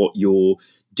resets what you're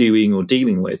doing or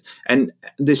dealing with. And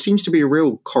there seems to be a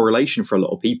real correlation for a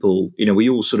lot of people. We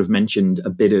all sort of mentioned a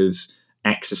bit of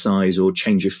exercise or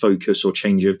change of focus or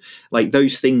change of, like,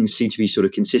 those things seem to be sort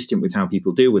of consistent with how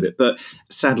people deal with it. But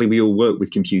sadly, we all work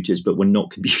with computers, but we're not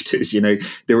computers.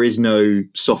 There is no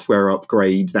software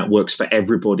upgrade that works for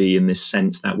everybody in this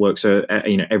sense, that works for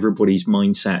everybody's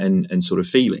mindset and sort of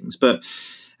feelings. But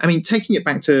I mean, taking it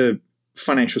back to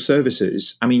financial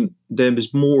services, I mean,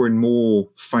 there's more and more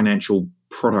financial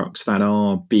products that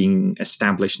are being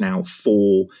established now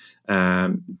for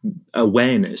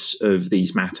awareness of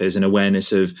these matters and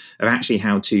awareness of actually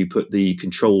how to put the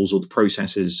controls or the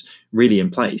processes really in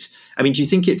place. I mean, do you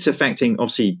think it's affecting,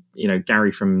 obviously,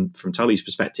 Gary, from Tully's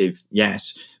perspective,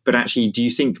 yes, but actually, do you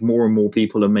think more and more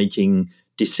people are making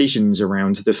decisions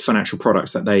around the financial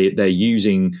products that they're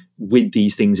using with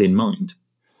these things in mind?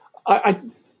 I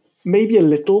maybe a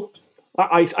little.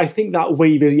 I think that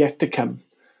wave is yet to come.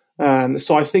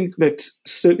 So I think that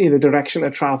certainly the direction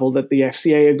of travel that the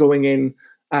FCA are going in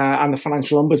and the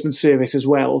Financial Ombudsman Service as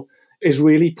well is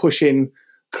really pushing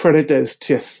creditors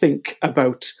to think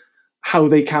about how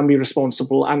they can be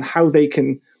responsible and how they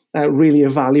can really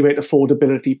evaluate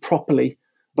affordability properly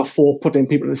before putting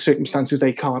people in circumstances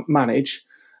they can't manage.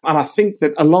 And I think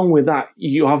that along with that,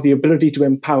 you have the ability to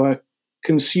empower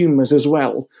consumers as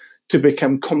well to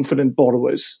become confident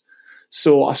borrowers.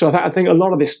 So I think a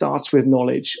lot of this starts with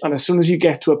knowledge. And as soon as you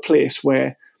get to a place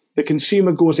where the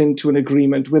consumer goes into an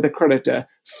agreement with a creditor,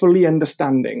 fully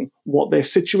understanding what their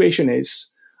situation is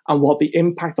and what the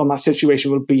impact on that situation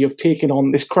will be of taking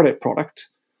on this credit product,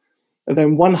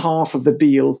 then one half of the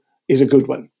deal is a good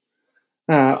one.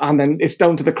 And then it's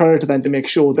down to the creditor then to make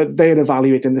sure that they're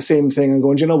evaluating the same thing and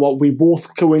going, you know what, we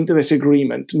both go into this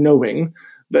agreement knowing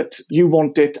that you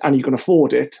want it and you can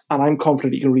afford it, and I'm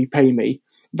confident you can repay me.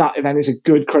 That then is a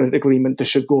good credit agreement that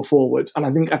should go forward. And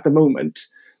I think at the moment,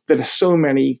 there are so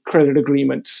many credit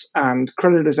agreements and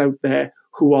creditors out there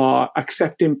who are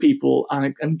accepting people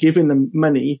and giving them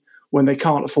money when they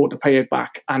can't afford to pay it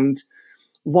back. And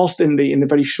whilst in the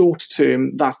very short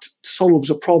term, that solves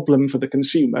a problem for the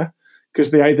consumer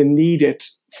because they either need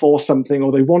it for something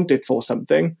or they want it for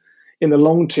something, in the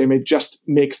long term, it just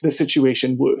makes the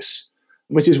situation worse.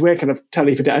 Which is where kind of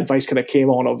Tully for Debt advice kind of came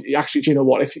on of, actually, do you know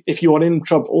what? If you are in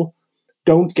trouble,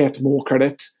 don't get more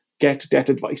credit, get debt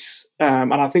advice.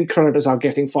 And I think creditors are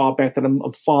getting far better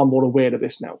and far more aware of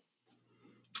this now.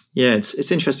 Yeah, it's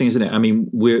interesting, isn't it? I mean,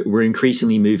 we're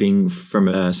increasingly moving from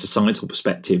a societal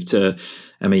perspective to,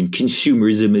 I mean,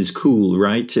 consumerism is cool,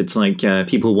 right? It's like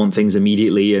people want things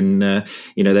immediately, and they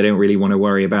don't really want to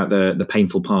worry about the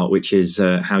painful part, which is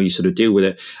how you sort of deal with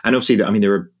it. And obviously, I mean,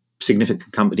 there are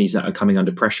significant companies that are coming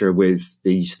under pressure with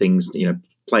these things.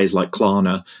 Players like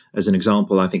Klarna, as an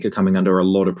example, I think are coming under a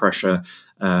lot of pressure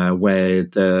where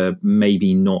they're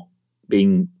maybe not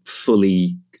being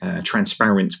fully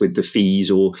transparent with the fees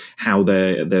or how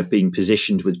they're being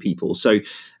positioned with people. So,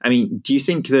 I mean, do you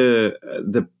think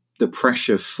the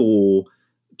pressure for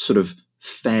sort of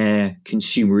fair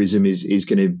consumerism is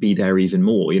going to be there even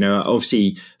more?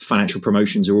 Obviously financial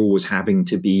promotions are always having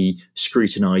to be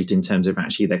scrutinized in terms of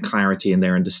actually their clarity and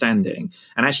their understanding.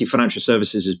 And actually financial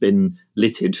services has been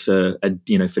littered for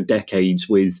decades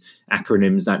with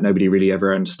acronyms that nobody really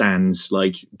ever understands.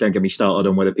 Like, don't get me started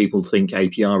on whether people think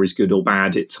APR is good or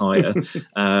bad. It's higher.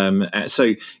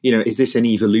 So, is this an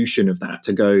evolution of that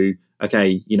to go,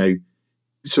 okay,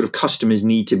 sort of customers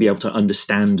need to be able to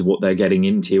understand what they're getting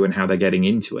into and how they're getting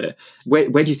into it? Where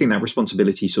do you think that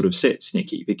responsibility sort of sits,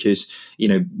 Nikki? Because,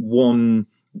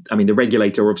 the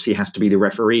regulator obviously has to be the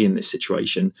referee in this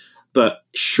situation, but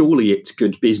surely it's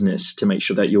good business to make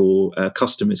sure that your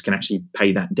customers can actually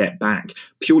pay that debt back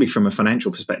purely from a financial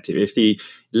perspective. If they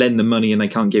lend the money and they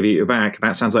can't give it back,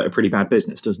 that sounds like a pretty bad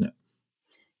business, doesn't it?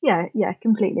 Yeah,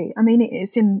 completely. I mean,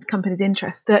 it's in companies'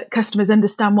 interest that customers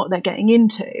understand what they're getting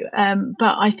into.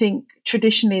 But I think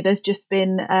traditionally there's just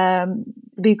been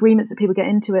the agreements that people get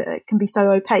into it can be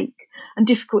so opaque and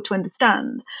difficult to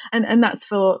understand. And that's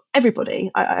for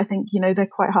everybody. I think, they're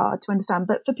quite hard to understand.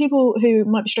 But for people who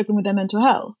might be struggling with their mental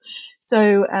health,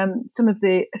 so some of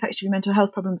the effective mental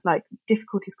health problems like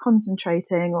difficulties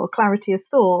concentrating or clarity of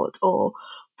thought or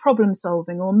problem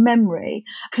solving or memory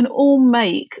can all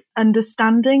make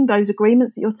understanding those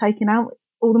agreements that you're taking out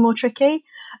all the more tricky.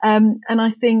 And I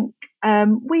think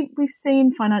we've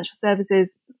seen financial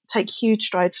services take huge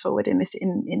strides forward in this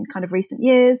in kind of recent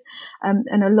years, and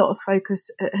a lot of focus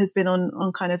has been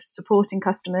on kind of supporting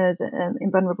customers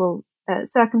in vulnerable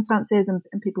circumstances and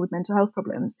people with mental health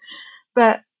problems.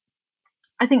 But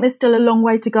I think there's still a long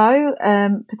way to go,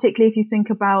 particularly if you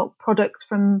think about products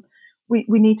we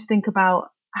need to think about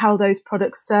how those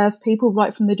products serve people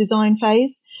right from the design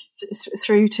phase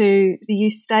through to the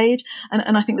use stage.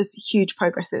 And I think there's huge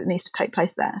progress that needs to take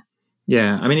place there.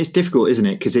 Yeah. I mean, it's difficult, isn't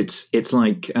it? Because it's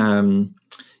like, the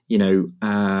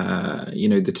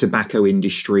tobacco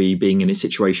industry being in a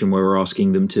situation where we're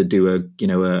asking them to do a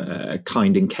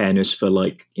kind and careness for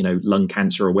lung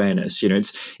cancer awareness.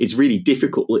 It's really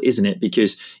difficult, isn't it?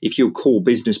 Because if your core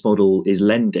business model is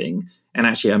lending, and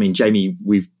actually, I mean, Jamie,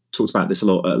 we've talked about this a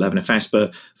lot at 11FS,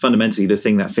 but fundamentally the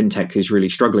thing that fintech is really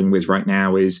struggling with right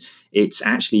now is it's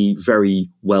actually very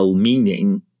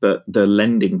well-meaning, but the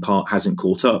lending part hasn't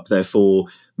caught up. Therefore,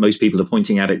 most people are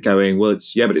pointing at it going, well,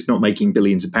 but it's not making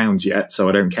billions of pounds yet, so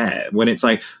I don't care. When it's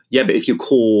like, yeah, but if your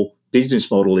core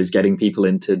business model is getting people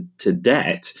into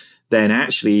debt, then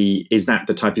actually is that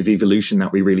the type of evolution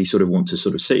that we really sort of want to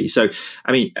sort of see? So,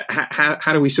 I mean,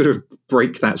 how do we sort of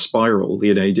break that spiral,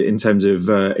 in terms of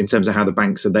how the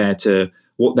banks are there to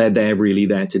what they're really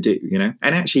there to do, And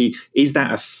actually, is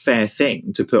that a fair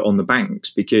thing to put on the banks?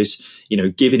 Because,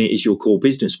 given it is your core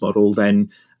business model, then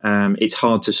it's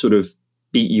hard to sort of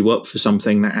beat you up for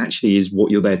something that actually is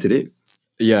what you're there to do.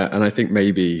 Yeah, and I think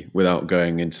maybe without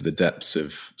going into the depths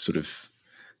of sort of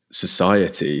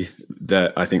society,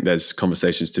 that I think there's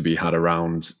conversations to be had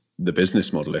around the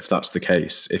business model. If that's the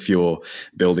case, if you're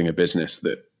building a business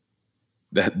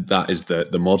that is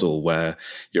the model where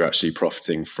you're actually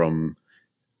profiting from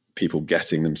people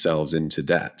getting themselves into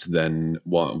debt, then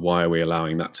why are we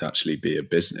allowing that to actually be a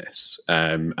business?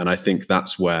 And I think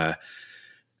that's where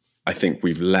I think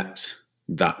we've let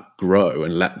that grow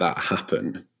and let that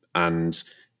happen. And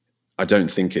I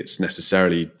don't think it's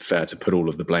necessarily fair to put all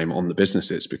of the blame on the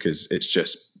businesses, because it's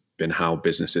just been how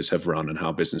businesses have run and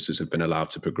how businesses have been allowed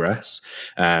to progress.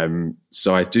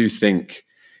 So I do think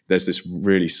there's this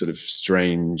really sort of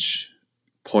strange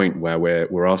point where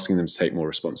we're asking them to take more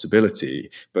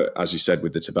responsibility. But as you said,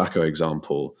 with the tobacco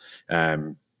example,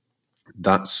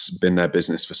 that's been their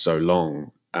business for so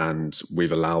long and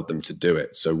we've allowed them to do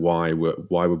it. So why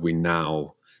would we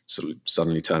now sort of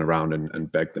suddenly turn around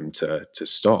and beg them to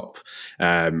stop?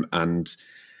 And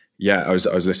yeah, I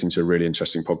was listening to a really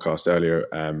interesting podcast earlier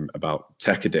about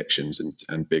tech addictions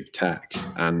and big tech,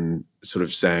 and sort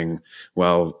of saying,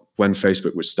 well, when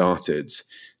Facebook was started,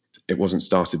 it wasn't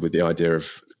started with the idea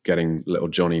of getting little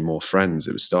Johnny more friends.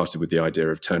 It was started with the idea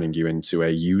of turning you into a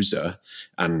user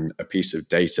and a piece of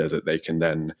data that they can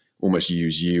then almost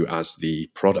use you as the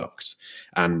product.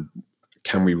 And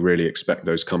can we really expect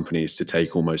those companies to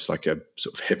take almost like a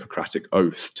sort of Hippocratic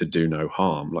oath to do no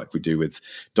harm, like we do with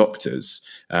doctors,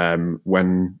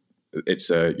 when it's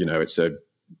a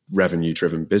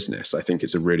revenue-driven business? I think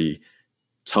it's a really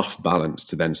tough balance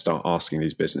to then start asking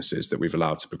these businesses that we've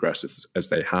allowed to progress as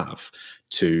they have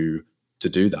to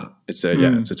do that. It's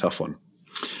a tough one.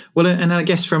 Well, and I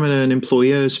guess from an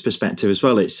employer's perspective as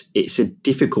well, it's a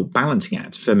difficult balancing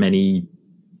act for many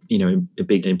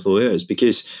big employers,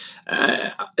 because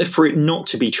for it not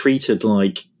to be treated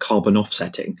like carbon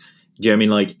offsetting. Do you know what I mean?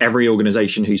 Like every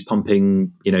organization who's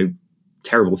pumping,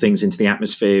 terrible things into the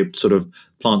atmosphere sort of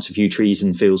plants a few trees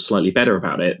and feels slightly better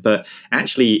about it. But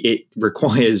actually it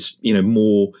requires,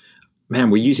 more. Man,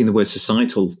 we're using the word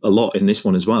societal a lot in this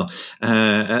one as well.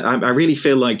 I really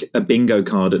feel like a bingo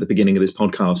card at the beginning of this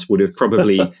podcast would have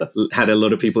probably had a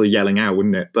lot of people yelling out,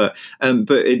 wouldn't it? But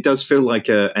it does feel like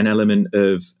an element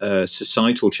of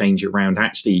societal change around,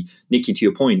 actually, Nikki, to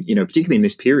your point, particularly in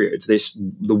this period,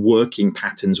 the working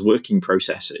patterns, working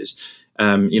processes.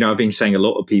 I've been saying to a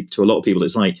lot of people,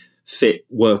 it's like fit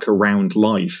work around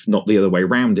life, not the other way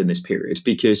around in this period,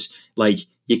 because like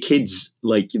your kids,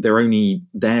 like they're only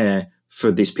there for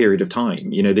this period of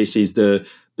time. This is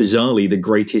bizarrely the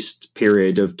greatest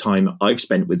period of time I've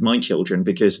spent with my children,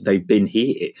 because they've been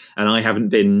here and I haven't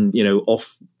been,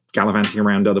 off gallivanting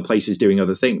around other places doing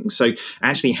other things. So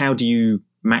actually, how do you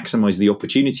maximize the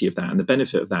opportunity of that and the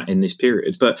benefit of that in this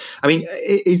period? But I mean,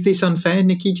 is this unfair,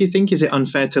 Nikki? Do you think, is it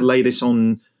unfair to lay this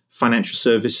on financial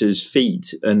services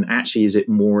feet? And actually, is it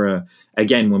more,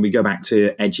 again, when we go back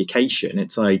to education,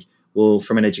 it's like, well,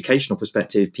 from an educational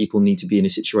perspective, people need to be in a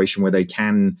situation where they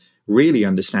can really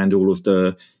understand all of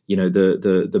the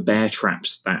bear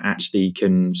traps that actually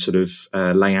can sort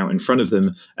of lay out in front of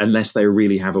them, unless they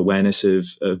really have awareness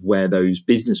of where those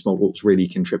business models really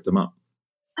can trip them up.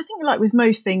 I think, like with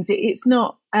most things, it's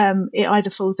not, it either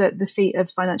falls at the feet of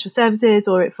financial services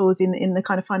or it falls in the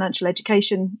kind of financial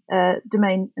education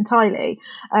domain entirely.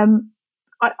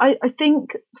 I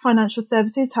think financial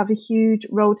services have a huge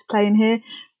role to play in here.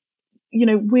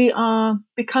 We are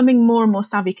becoming more and more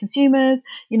savvy consumers.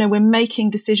 We're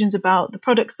making decisions about the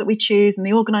products that we choose and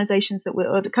the organizations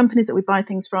or the companies that we buy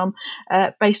things from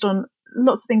based on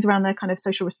lots of things around their kind of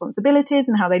social responsibilities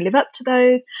and how they live up to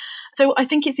those. So I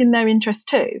think it's in their interest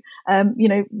too.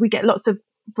 We get lots of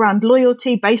brand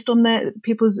loyalty based on their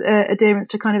people's adherence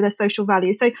to kind of their social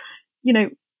values. So,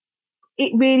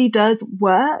 it really does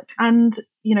work. And,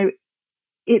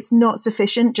 it's not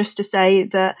sufficient just to say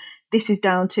that this is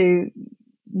down to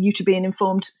you to be an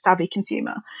informed, savvy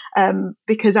consumer,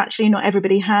 because actually not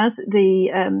everybody has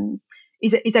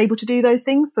is able to do those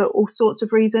things for all sorts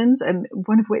of reasons,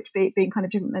 one of which being kind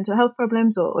of different mental health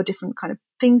problems or different kind of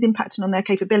things impacting on their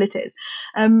capabilities.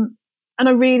 And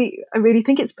I really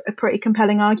think it's a pretty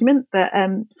compelling argument that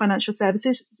financial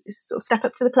services sort of step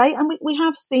up to the plate, and we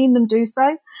have seen them do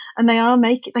so, and they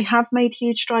have made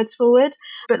huge strides forward.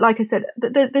 But like I said,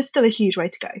 there's still a huge way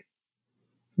to go.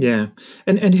 Yeah,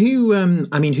 and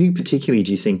who particularly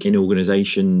do you think in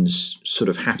organisations sort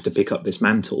of have to pick up this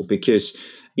mantle? Because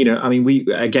we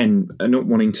again are not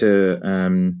wanting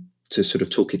to sort of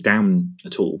talk it down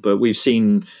at all, but we've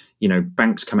seen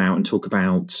banks come out and talk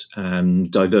about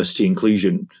diversity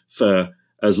inclusion for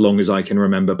as long as I can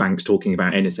remember banks talking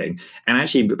about anything. And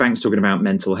actually, banks talking about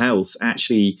mental health.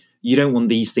 Actually, you don't want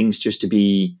these things just to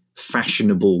be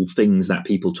fashionable things that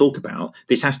people talk about.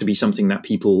 This has to be something that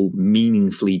people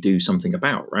meaningfully do something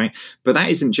about, right? But that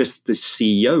isn't just the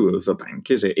CEO of a bank,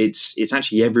 is it? It's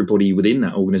actually everybody within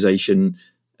that organization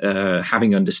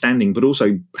having understanding, but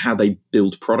also how they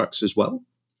build products as well.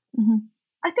 Mm-hmm.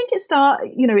 I think it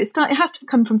has to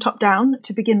come from top down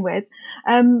to begin with.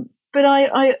 But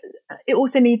it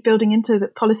also needs building into the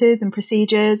policies and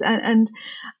procedures, and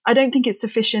I don't think it's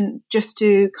sufficient just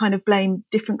to kind of blame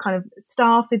different kind of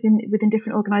staff within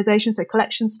different organisations, so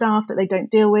collection staff, that they don't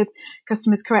deal with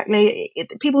customers correctly.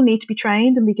 People need to be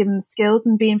trained and be given the skills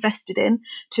and be invested in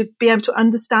to be able to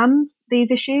understand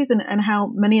these issues and how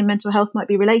money and mental health might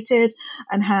be related,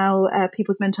 and how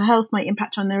people's mental health might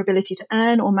impact on their ability to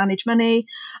earn or manage money.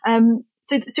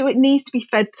 So it needs to be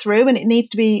fed through, and it needs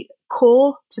to be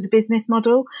core to the business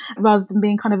model rather than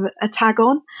being kind of a tag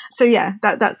on. So yeah,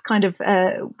 that's kind of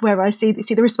where I see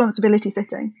the responsibility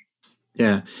sitting.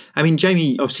 Yeah, I mean,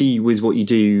 Jamie, obviously with what you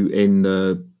do in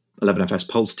the 11FS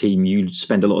Pulse team, you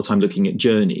spend a lot of time looking at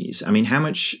journeys. I mean, how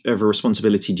much of a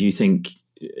responsibility do you think,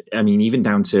 I mean, even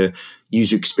down to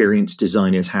user experience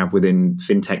designers have within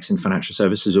fintechs and financial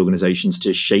services organizations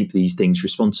to shape these things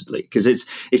responsibly? Because it's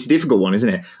a difficult one, isn't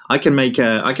it? I can make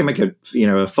a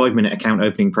 5-minute account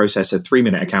opening process, a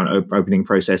 3-minute account opening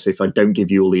process if I don't give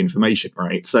you all the information,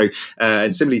 right? So,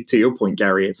 and similarly to your point,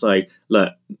 Gary, it's like,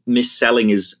 look,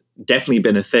 mis-selling is definitely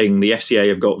been a thing. The FCA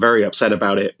have got very upset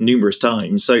about it numerous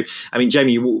times. So, I mean,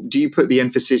 Jamie, do you put the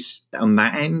emphasis on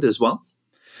that end as well?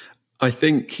 I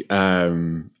think,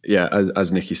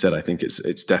 as Nikki said, I think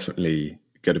it's definitely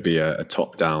going to be a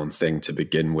top-down thing to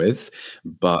begin with.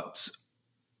 But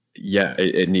yeah,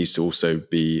 it needs to also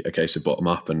be a case of bottom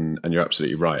up, and you're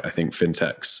absolutely right. I think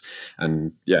fintechs,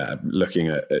 and looking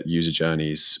at user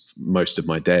journeys most of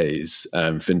my days,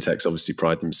 fintechs obviously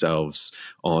pride themselves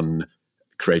on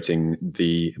creating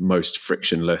the most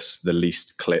frictionless, the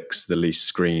least clicks, the least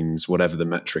screens, whatever the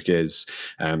metric is.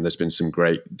 There's been some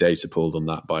great data pulled on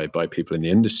that by people in the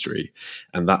industry,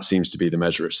 and that seems to be the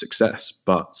measure of success.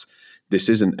 But this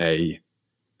isn't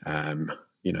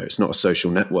it's not a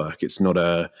social network. It's not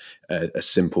a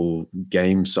simple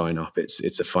game sign up.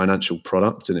 It's a financial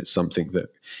product, and it's something that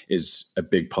is a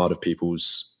big part of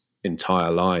people's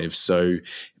entire lives. So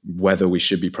whether we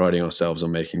should be priding ourselves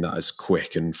on making that as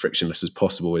quick and frictionless as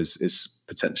possible is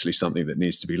potentially something that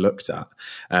needs to be looked at.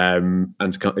 And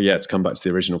to come back to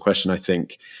the original question, I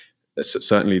think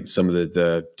certainly some of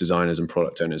the designers and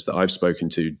product owners that I've spoken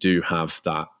to do have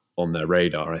that on their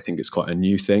radar. I think it's quite a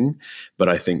new thing, but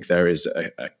I think there is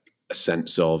a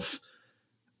sense of,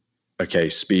 okay,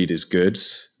 speed is good,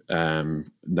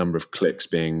 number of clicks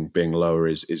being lower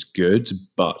is good,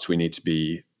 but we need to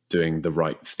be doing the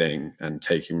right thing and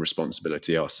taking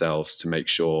responsibility ourselves to make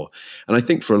sure. And I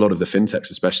think for a lot of the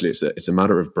fintechs especially, it's a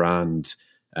matter of brand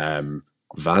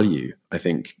value. I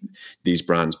think these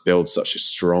brands build such a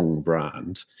strong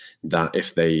brand that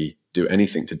if they do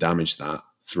anything to damage that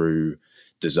through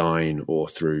design or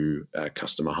through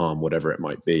customer harm, whatever it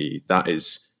might be, that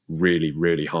is really,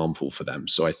 really harmful for them.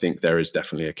 So I think there is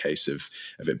definitely a case of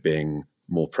it being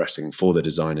more pressing for the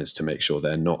designers to make sure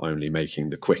they're not only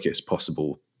making the quickest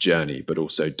possible journey, but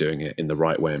also doing it in the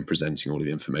right way and presenting all of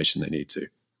the information they need to.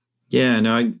 Yeah,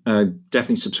 no, I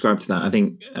definitely subscribe to that. I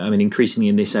think, increasingly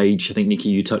in this age, I think, Nikki,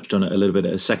 you touched on it a little bit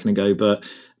a second ago, but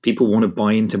people want to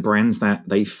buy into brands that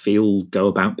they feel go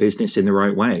about business in the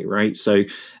right way, right? So,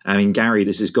 Gary,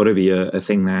 this has got to be a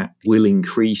thing that will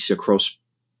increase across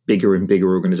bigger and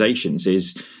bigger organizations.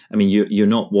 You're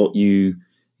not what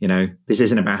this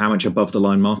isn't about how much above the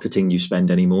line marketing you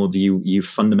spend anymore. You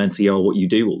fundamentally are what you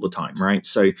do all the time, right?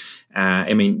 So,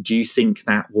 do you think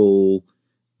that will...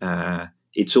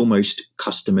 it's almost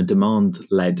customer demand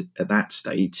led at that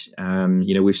state.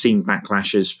 We've seen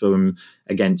backlashes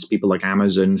against people like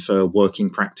Amazon for working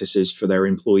practices for their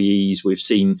employees. We've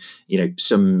seen,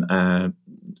 some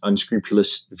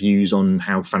unscrupulous views on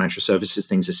how financial services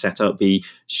things are set up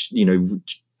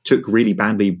took really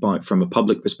badly from a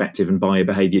public perspective and buyer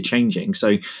behavior changing.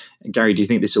 So, Gary, do you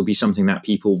think this will be something that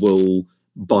people will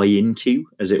buy into,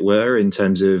 as it were, in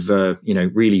terms of,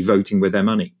 really voting with their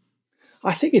money?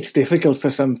 I think it's difficult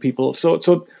for some people.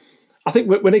 So I think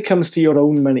when it comes to your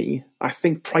own money, I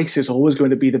think price is always going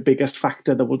to be the biggest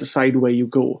factor that will decide where you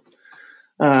go.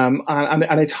 And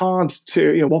it's hard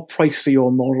to, what price are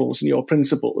your morals and your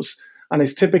principles? And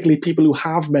it's typically people who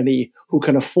have money who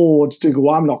can afford to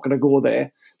go, I'm not going to go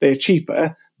there. They're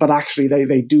cheaper, but actually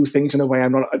they do things in a way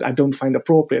I don't find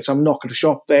appropriate. So I'm not going to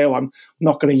shop there. Or I'm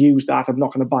not going to use that. I'm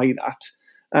not going to buy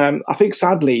that. I think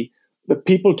sadly, the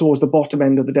people towards the bottom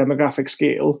end of the demographic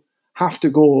scale have to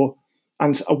go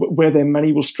and where their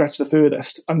money will stretch the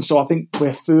furthest. And so I think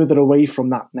we're further away from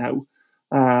that now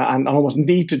and almost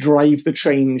need to drive the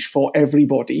change for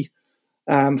everybody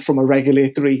from a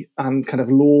regulatory and kind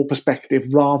of law perspective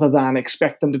rather than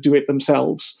expect them to do it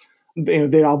themselves.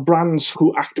 There are brands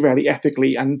who act very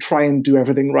ethically and try and do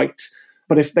everything right.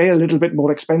 But if they're a little bit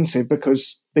more expensive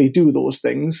because they do those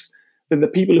things, then the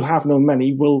people who have no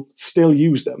money will still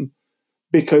use them,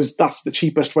 because that's the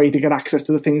cheapest way to get access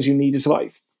to the things you need to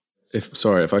survive.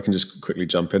 If I can just quickly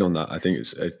jump in on that, I think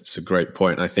it's a great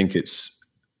point. I think it's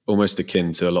almost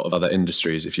akin to a lot of other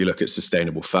industries. If you look at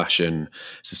sustainable fashion,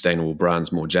 sustainable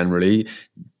brands more generally,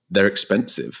 they're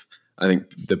expensive. I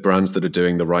think the brands that are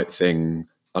doing the right thing,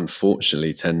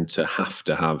 unfortunately, tend to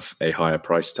have a higher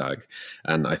price tag.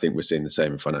 And I think we're seeing the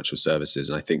same in financial services.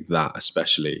 And I think that,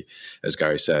 especially, as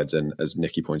Gary said, and as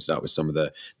Nikki pointed out with some of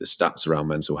the stats around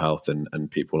mental health and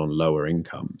people on lower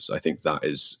incomes, I think that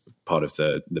is part of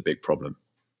the big problem.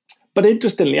 But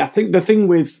interestingly, I think the thing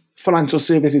with financial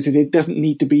services is it doesn't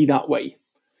need to be that way.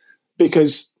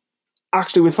 Because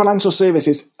actually with financial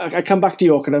services, I come back to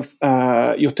your kind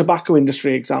of your tobacco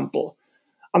industry example.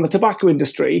 And the tobacco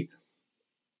industry,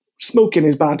 smoking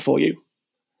is bad for you.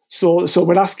 So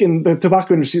we're asking the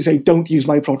tobacco industry to say, don't use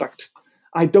my product.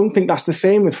 I don't think that's the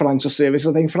same with financial services.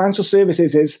 I think financial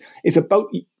services is about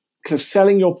kind of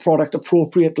selling your product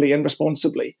appropriately and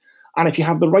responsibly. And if you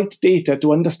have the right data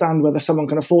to understand whether someone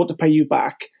can afford to pay you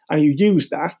back and you use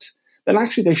that, then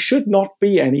actually there should not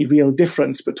be any real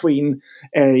difference between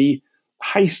a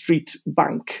high street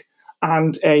bank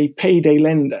and a payday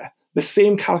lender. The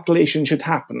same calculation should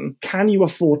happen. Can you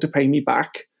afford to pay me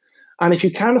back? And if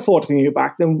you can afford to pay me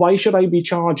back, then why should I be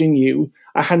charging you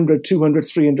 100, 200,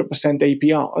 300%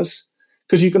 APRs?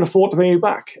 Because you can afford to pay me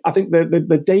back. I think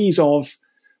the days of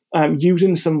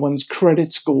using someone's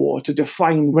credit score to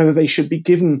define whether they should be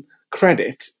given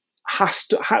credit have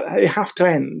to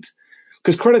end.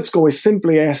 Because credit score is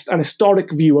simply an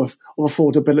historic view of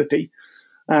affordability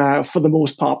for the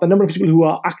most part. The number of people who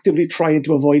are actively trying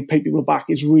to avoid paying people back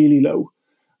is really low.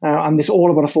 And it's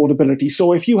all about affordability.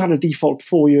 So if you had a default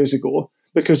 4 years ago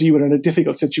because you were in a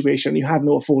difficult situation, you had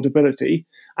no affordability,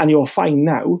 and you're fine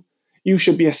now, you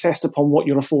should be assessed upon what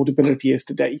your affordability is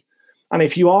today. And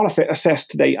if you are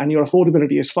assessed today and your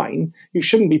affordability is fine, you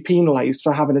shouldn't be penalised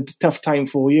for having a tough time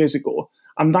 4 years ago.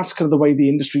 And that's kind of the way the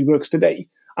industry works today.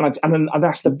 And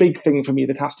that's the big thing for me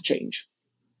that has to change.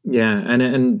 Yeah,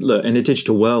 and look, in a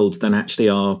digital world, then actually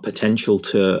our potential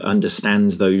to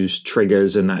understand those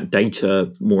triggers and that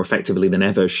data more effectively than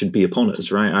ever should be upon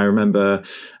us, right? I remember,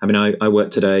 I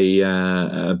worked at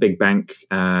a big bank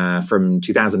from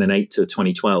 2008 to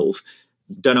 2012.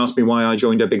 Don't ask me why I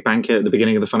joined a big bank at the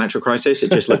beginning of the financial crisis.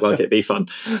 It just looked like it'd be fun.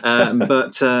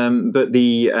 But I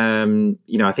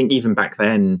think even back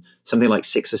then, something like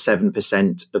 6 or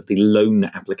 7% of the loan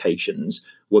applications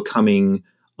were coming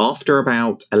after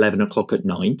about 11 o'clock at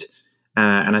night.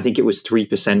 And I think it was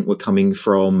 3% were coming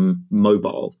from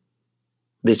mobile.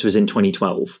 This was in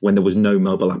 2012 when there was no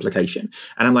mobile application.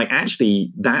 And I'm like,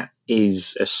 actually, that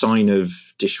is a sign of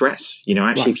distress.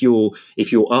 Actually, right.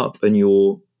 if you're up and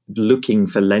you're looking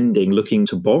for lending, looking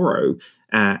to borrow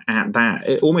at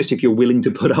that, almost if you're willing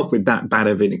to put up with that bad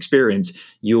of an experience,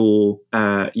 you're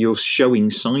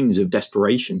showing signs of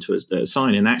desperation to a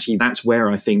sign. And actually, that's where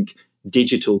I think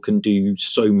digital can do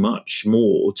so much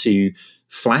more to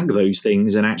flag those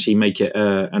things and actually make it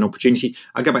an opportunity.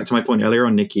 I go back to my point earlier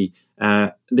on, Nikki.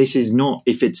 This is not,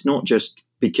 if it's not just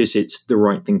because it's the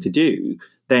right thing to do,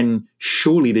 then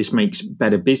surely this makes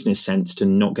better business sense to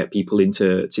not get people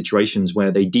into situations where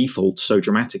they default so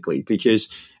dramatically, because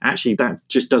actually that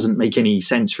just doesn't make any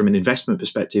sense from an investment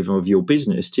perspective of your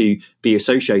business to be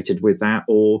associated with that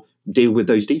or deal with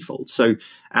those defaults. So,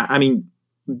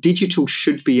 digital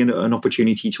should be an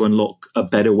opportunity to unlock a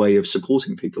better way of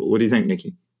supporting people. What do you think,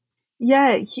 Nikki?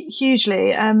 Yeah,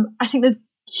 hugely. I think there's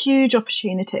huge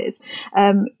opportunities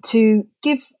to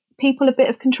give people a bit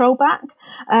of control back.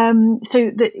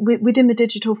 So that within the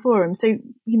digital forum, so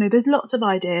there's lots of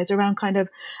ideas around kind of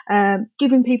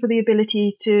giving people the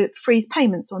ability to freeze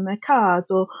payments on their cards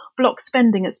or block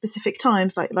spending at specific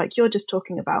times, like you're just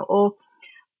talking about, or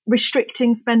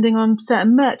restricting spending on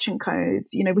certain merchant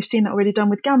codes. We've seen that already done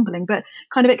with gambling, but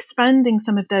kind of expanding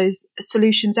some of those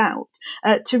solutions out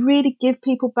to really give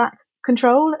people back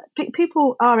control.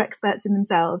 People are experts in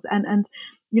themselves, and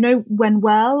when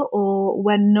well or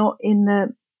when not in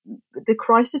the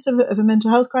crisis of a mental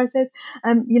health crisis,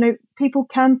 people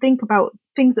can think about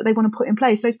things that they want to put in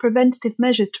place, those preventative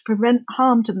measures to prevent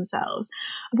harm to themselves.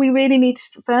 We really need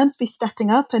firms to be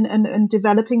stepping up and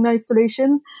developing those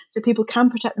solutions so people can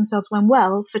protect themselves when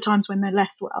well for times when they're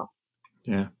less well.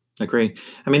 Yeah, I agree.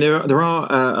 There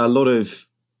are a lot of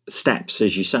steps,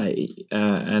 as you say,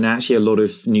 and actually a lot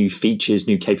of new features,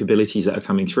 new capabilities that are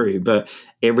coming through, but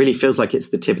it really feels like it's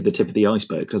the tip of the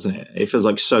iceberg, doesn't it? It feels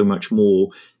like so much more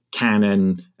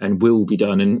can and will be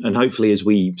done, and hopefully as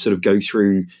we sort of go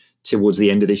through towards the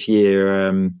end of this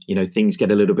year, things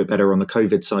get a little bit better on the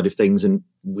COVID side of things, and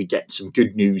we get some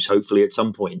good news hopefully at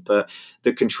some point. But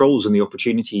the controls and the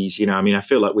opportunities, I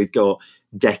feel like we've got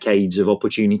decades of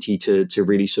opportunity to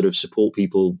really sort of support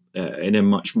people in a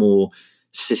much more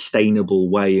sustainable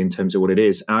way in terms of what it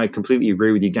is. I completely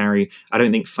agree with you, Gary. I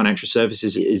don't think financial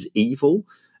services is evil,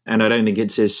 and I don't think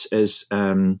it's as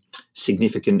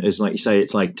significant as, like you say,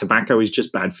 it's like tobacco is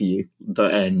just bad for you, the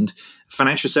end.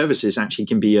 Financial services actually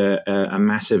can be a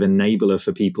massive enabler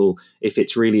for people if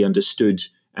it's really understood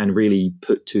and really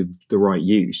put to the right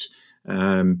use.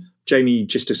 Jamie,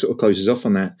 just to sort of close us off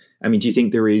on that, do you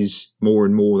think there is more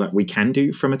and more that we can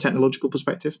do from a technological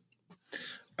perspective?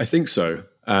 I think so.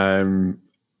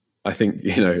 I think,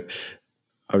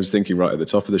 I was thinking right at the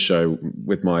top of the show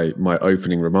with my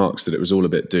opening remarks that it was all a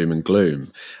bit doom and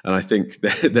gloom. And I think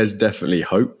there's definitely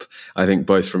hope, I think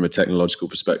both from a technological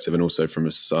perspective and also from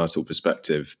a societal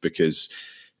perspective, because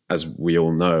as we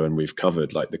all know and we've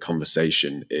covered, like the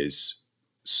conversation is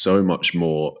so much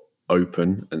more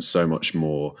open and so much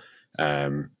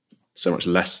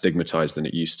less stigmatized than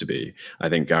it used to be. I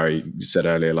think Gary said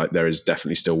earlier, like there is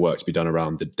definitely still work to be done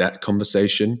around the debt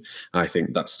conversation. I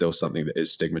think that's still something that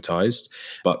is stigmatized,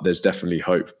 but there's definitely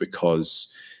hope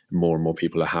because more and more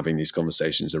people are having these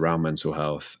conversations around mental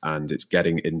health, and it's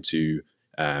getting into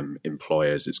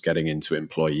employers. It's getting into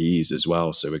employees as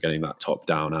well. So we're getting that top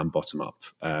down and bottom up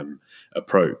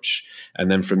approach. And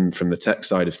then from the tech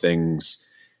side of things,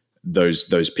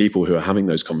 those people who are having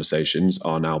those conversations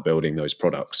are now building those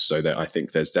products. So that I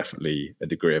think there's definitely a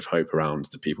degree of hope around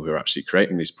the people who are actually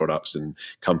creating these products, and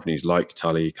companies like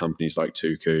Tully, companies like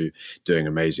Tuku doing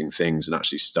amazing things and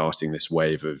actually starting this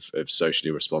wave of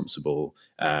socially responsible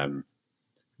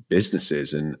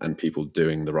businesses and people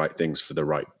doing the right things for the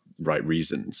right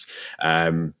reasons.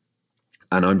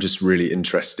 And I'm just really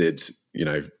interested,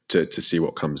 to see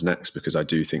what comes next, because I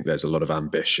do think there's a lot of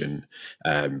ambition,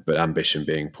 but ambition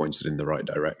being pointed in the right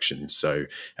direction. So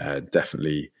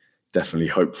definitely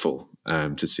hopeful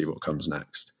to see what comes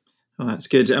next. Oh, that's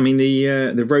good. I mean,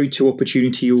 the road to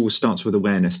opportunity always starts with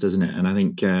awareness, doesn't it? And I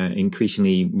think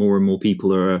increasingly more and more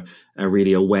people are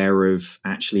really aware of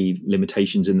actually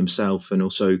limitations in themselves, and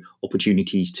also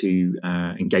opportunities to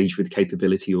engage with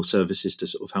capability or services to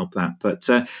sort of help that. But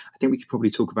I think we could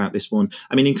probably talk about this one.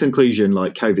 I mean, in conclusion,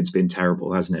 like, COVID's been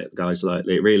terrible, hasn't it, guys? Like,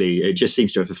 it just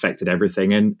seems to have affected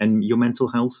everything, and your mental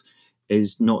health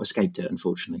is not escaped it,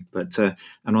 unfortunately. But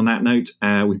and on that note,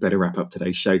 we better wrap up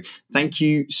today's show. Thank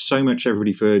you so much,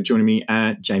 everybody, for joining me.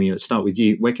 Jamie, let's start with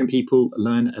you. Where can people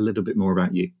learn a little bit more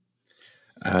about you?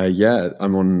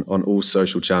 I'm on all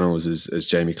social channels as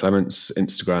Jamie Clements,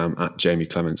 Instagram @Jamie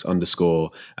Clements _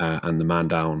 and the Man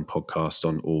Down podcast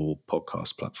on all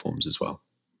podcast platforms as well.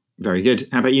 Very good.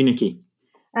 How about you, Nikki?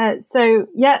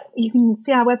 You can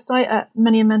see our website at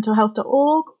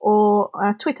moneyandmentalhealth.org, or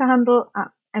our Twitter handle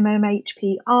at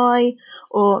MMHPI,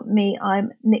 or me,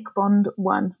 I'm NickBond1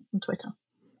 on Twitter.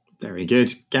 Very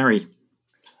good. Gary?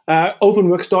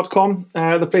 Openworks.com,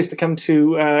 the place to come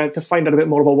to find out a bit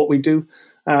more about what we do,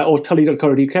 or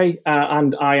tully.co.uk,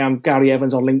 and I am Gary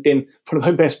Evans on LinkedIn,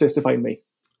 probably my best place to find me.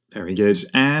 Very good.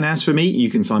 And as for me, you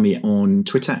can find me on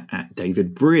Twitter at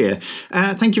David Breer.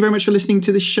 Thank you very much for listening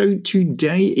to the show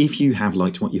today. If you have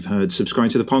liked what you've heard,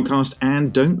 subscribe to the podcast,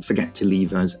 and don't forget to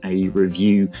leave us a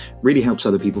review. Really helps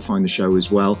other people find the show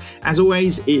as well. As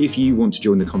always, if you want to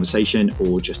join the conversation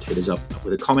or just hit us up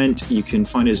with a comment, you can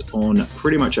find us on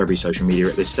pretty much every social media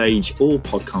at this stage, or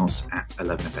podcasts at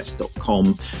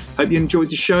 11fs.com. Hope you enjoyed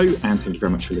the show, and thank you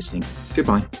very much for listening.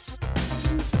 Goodbye.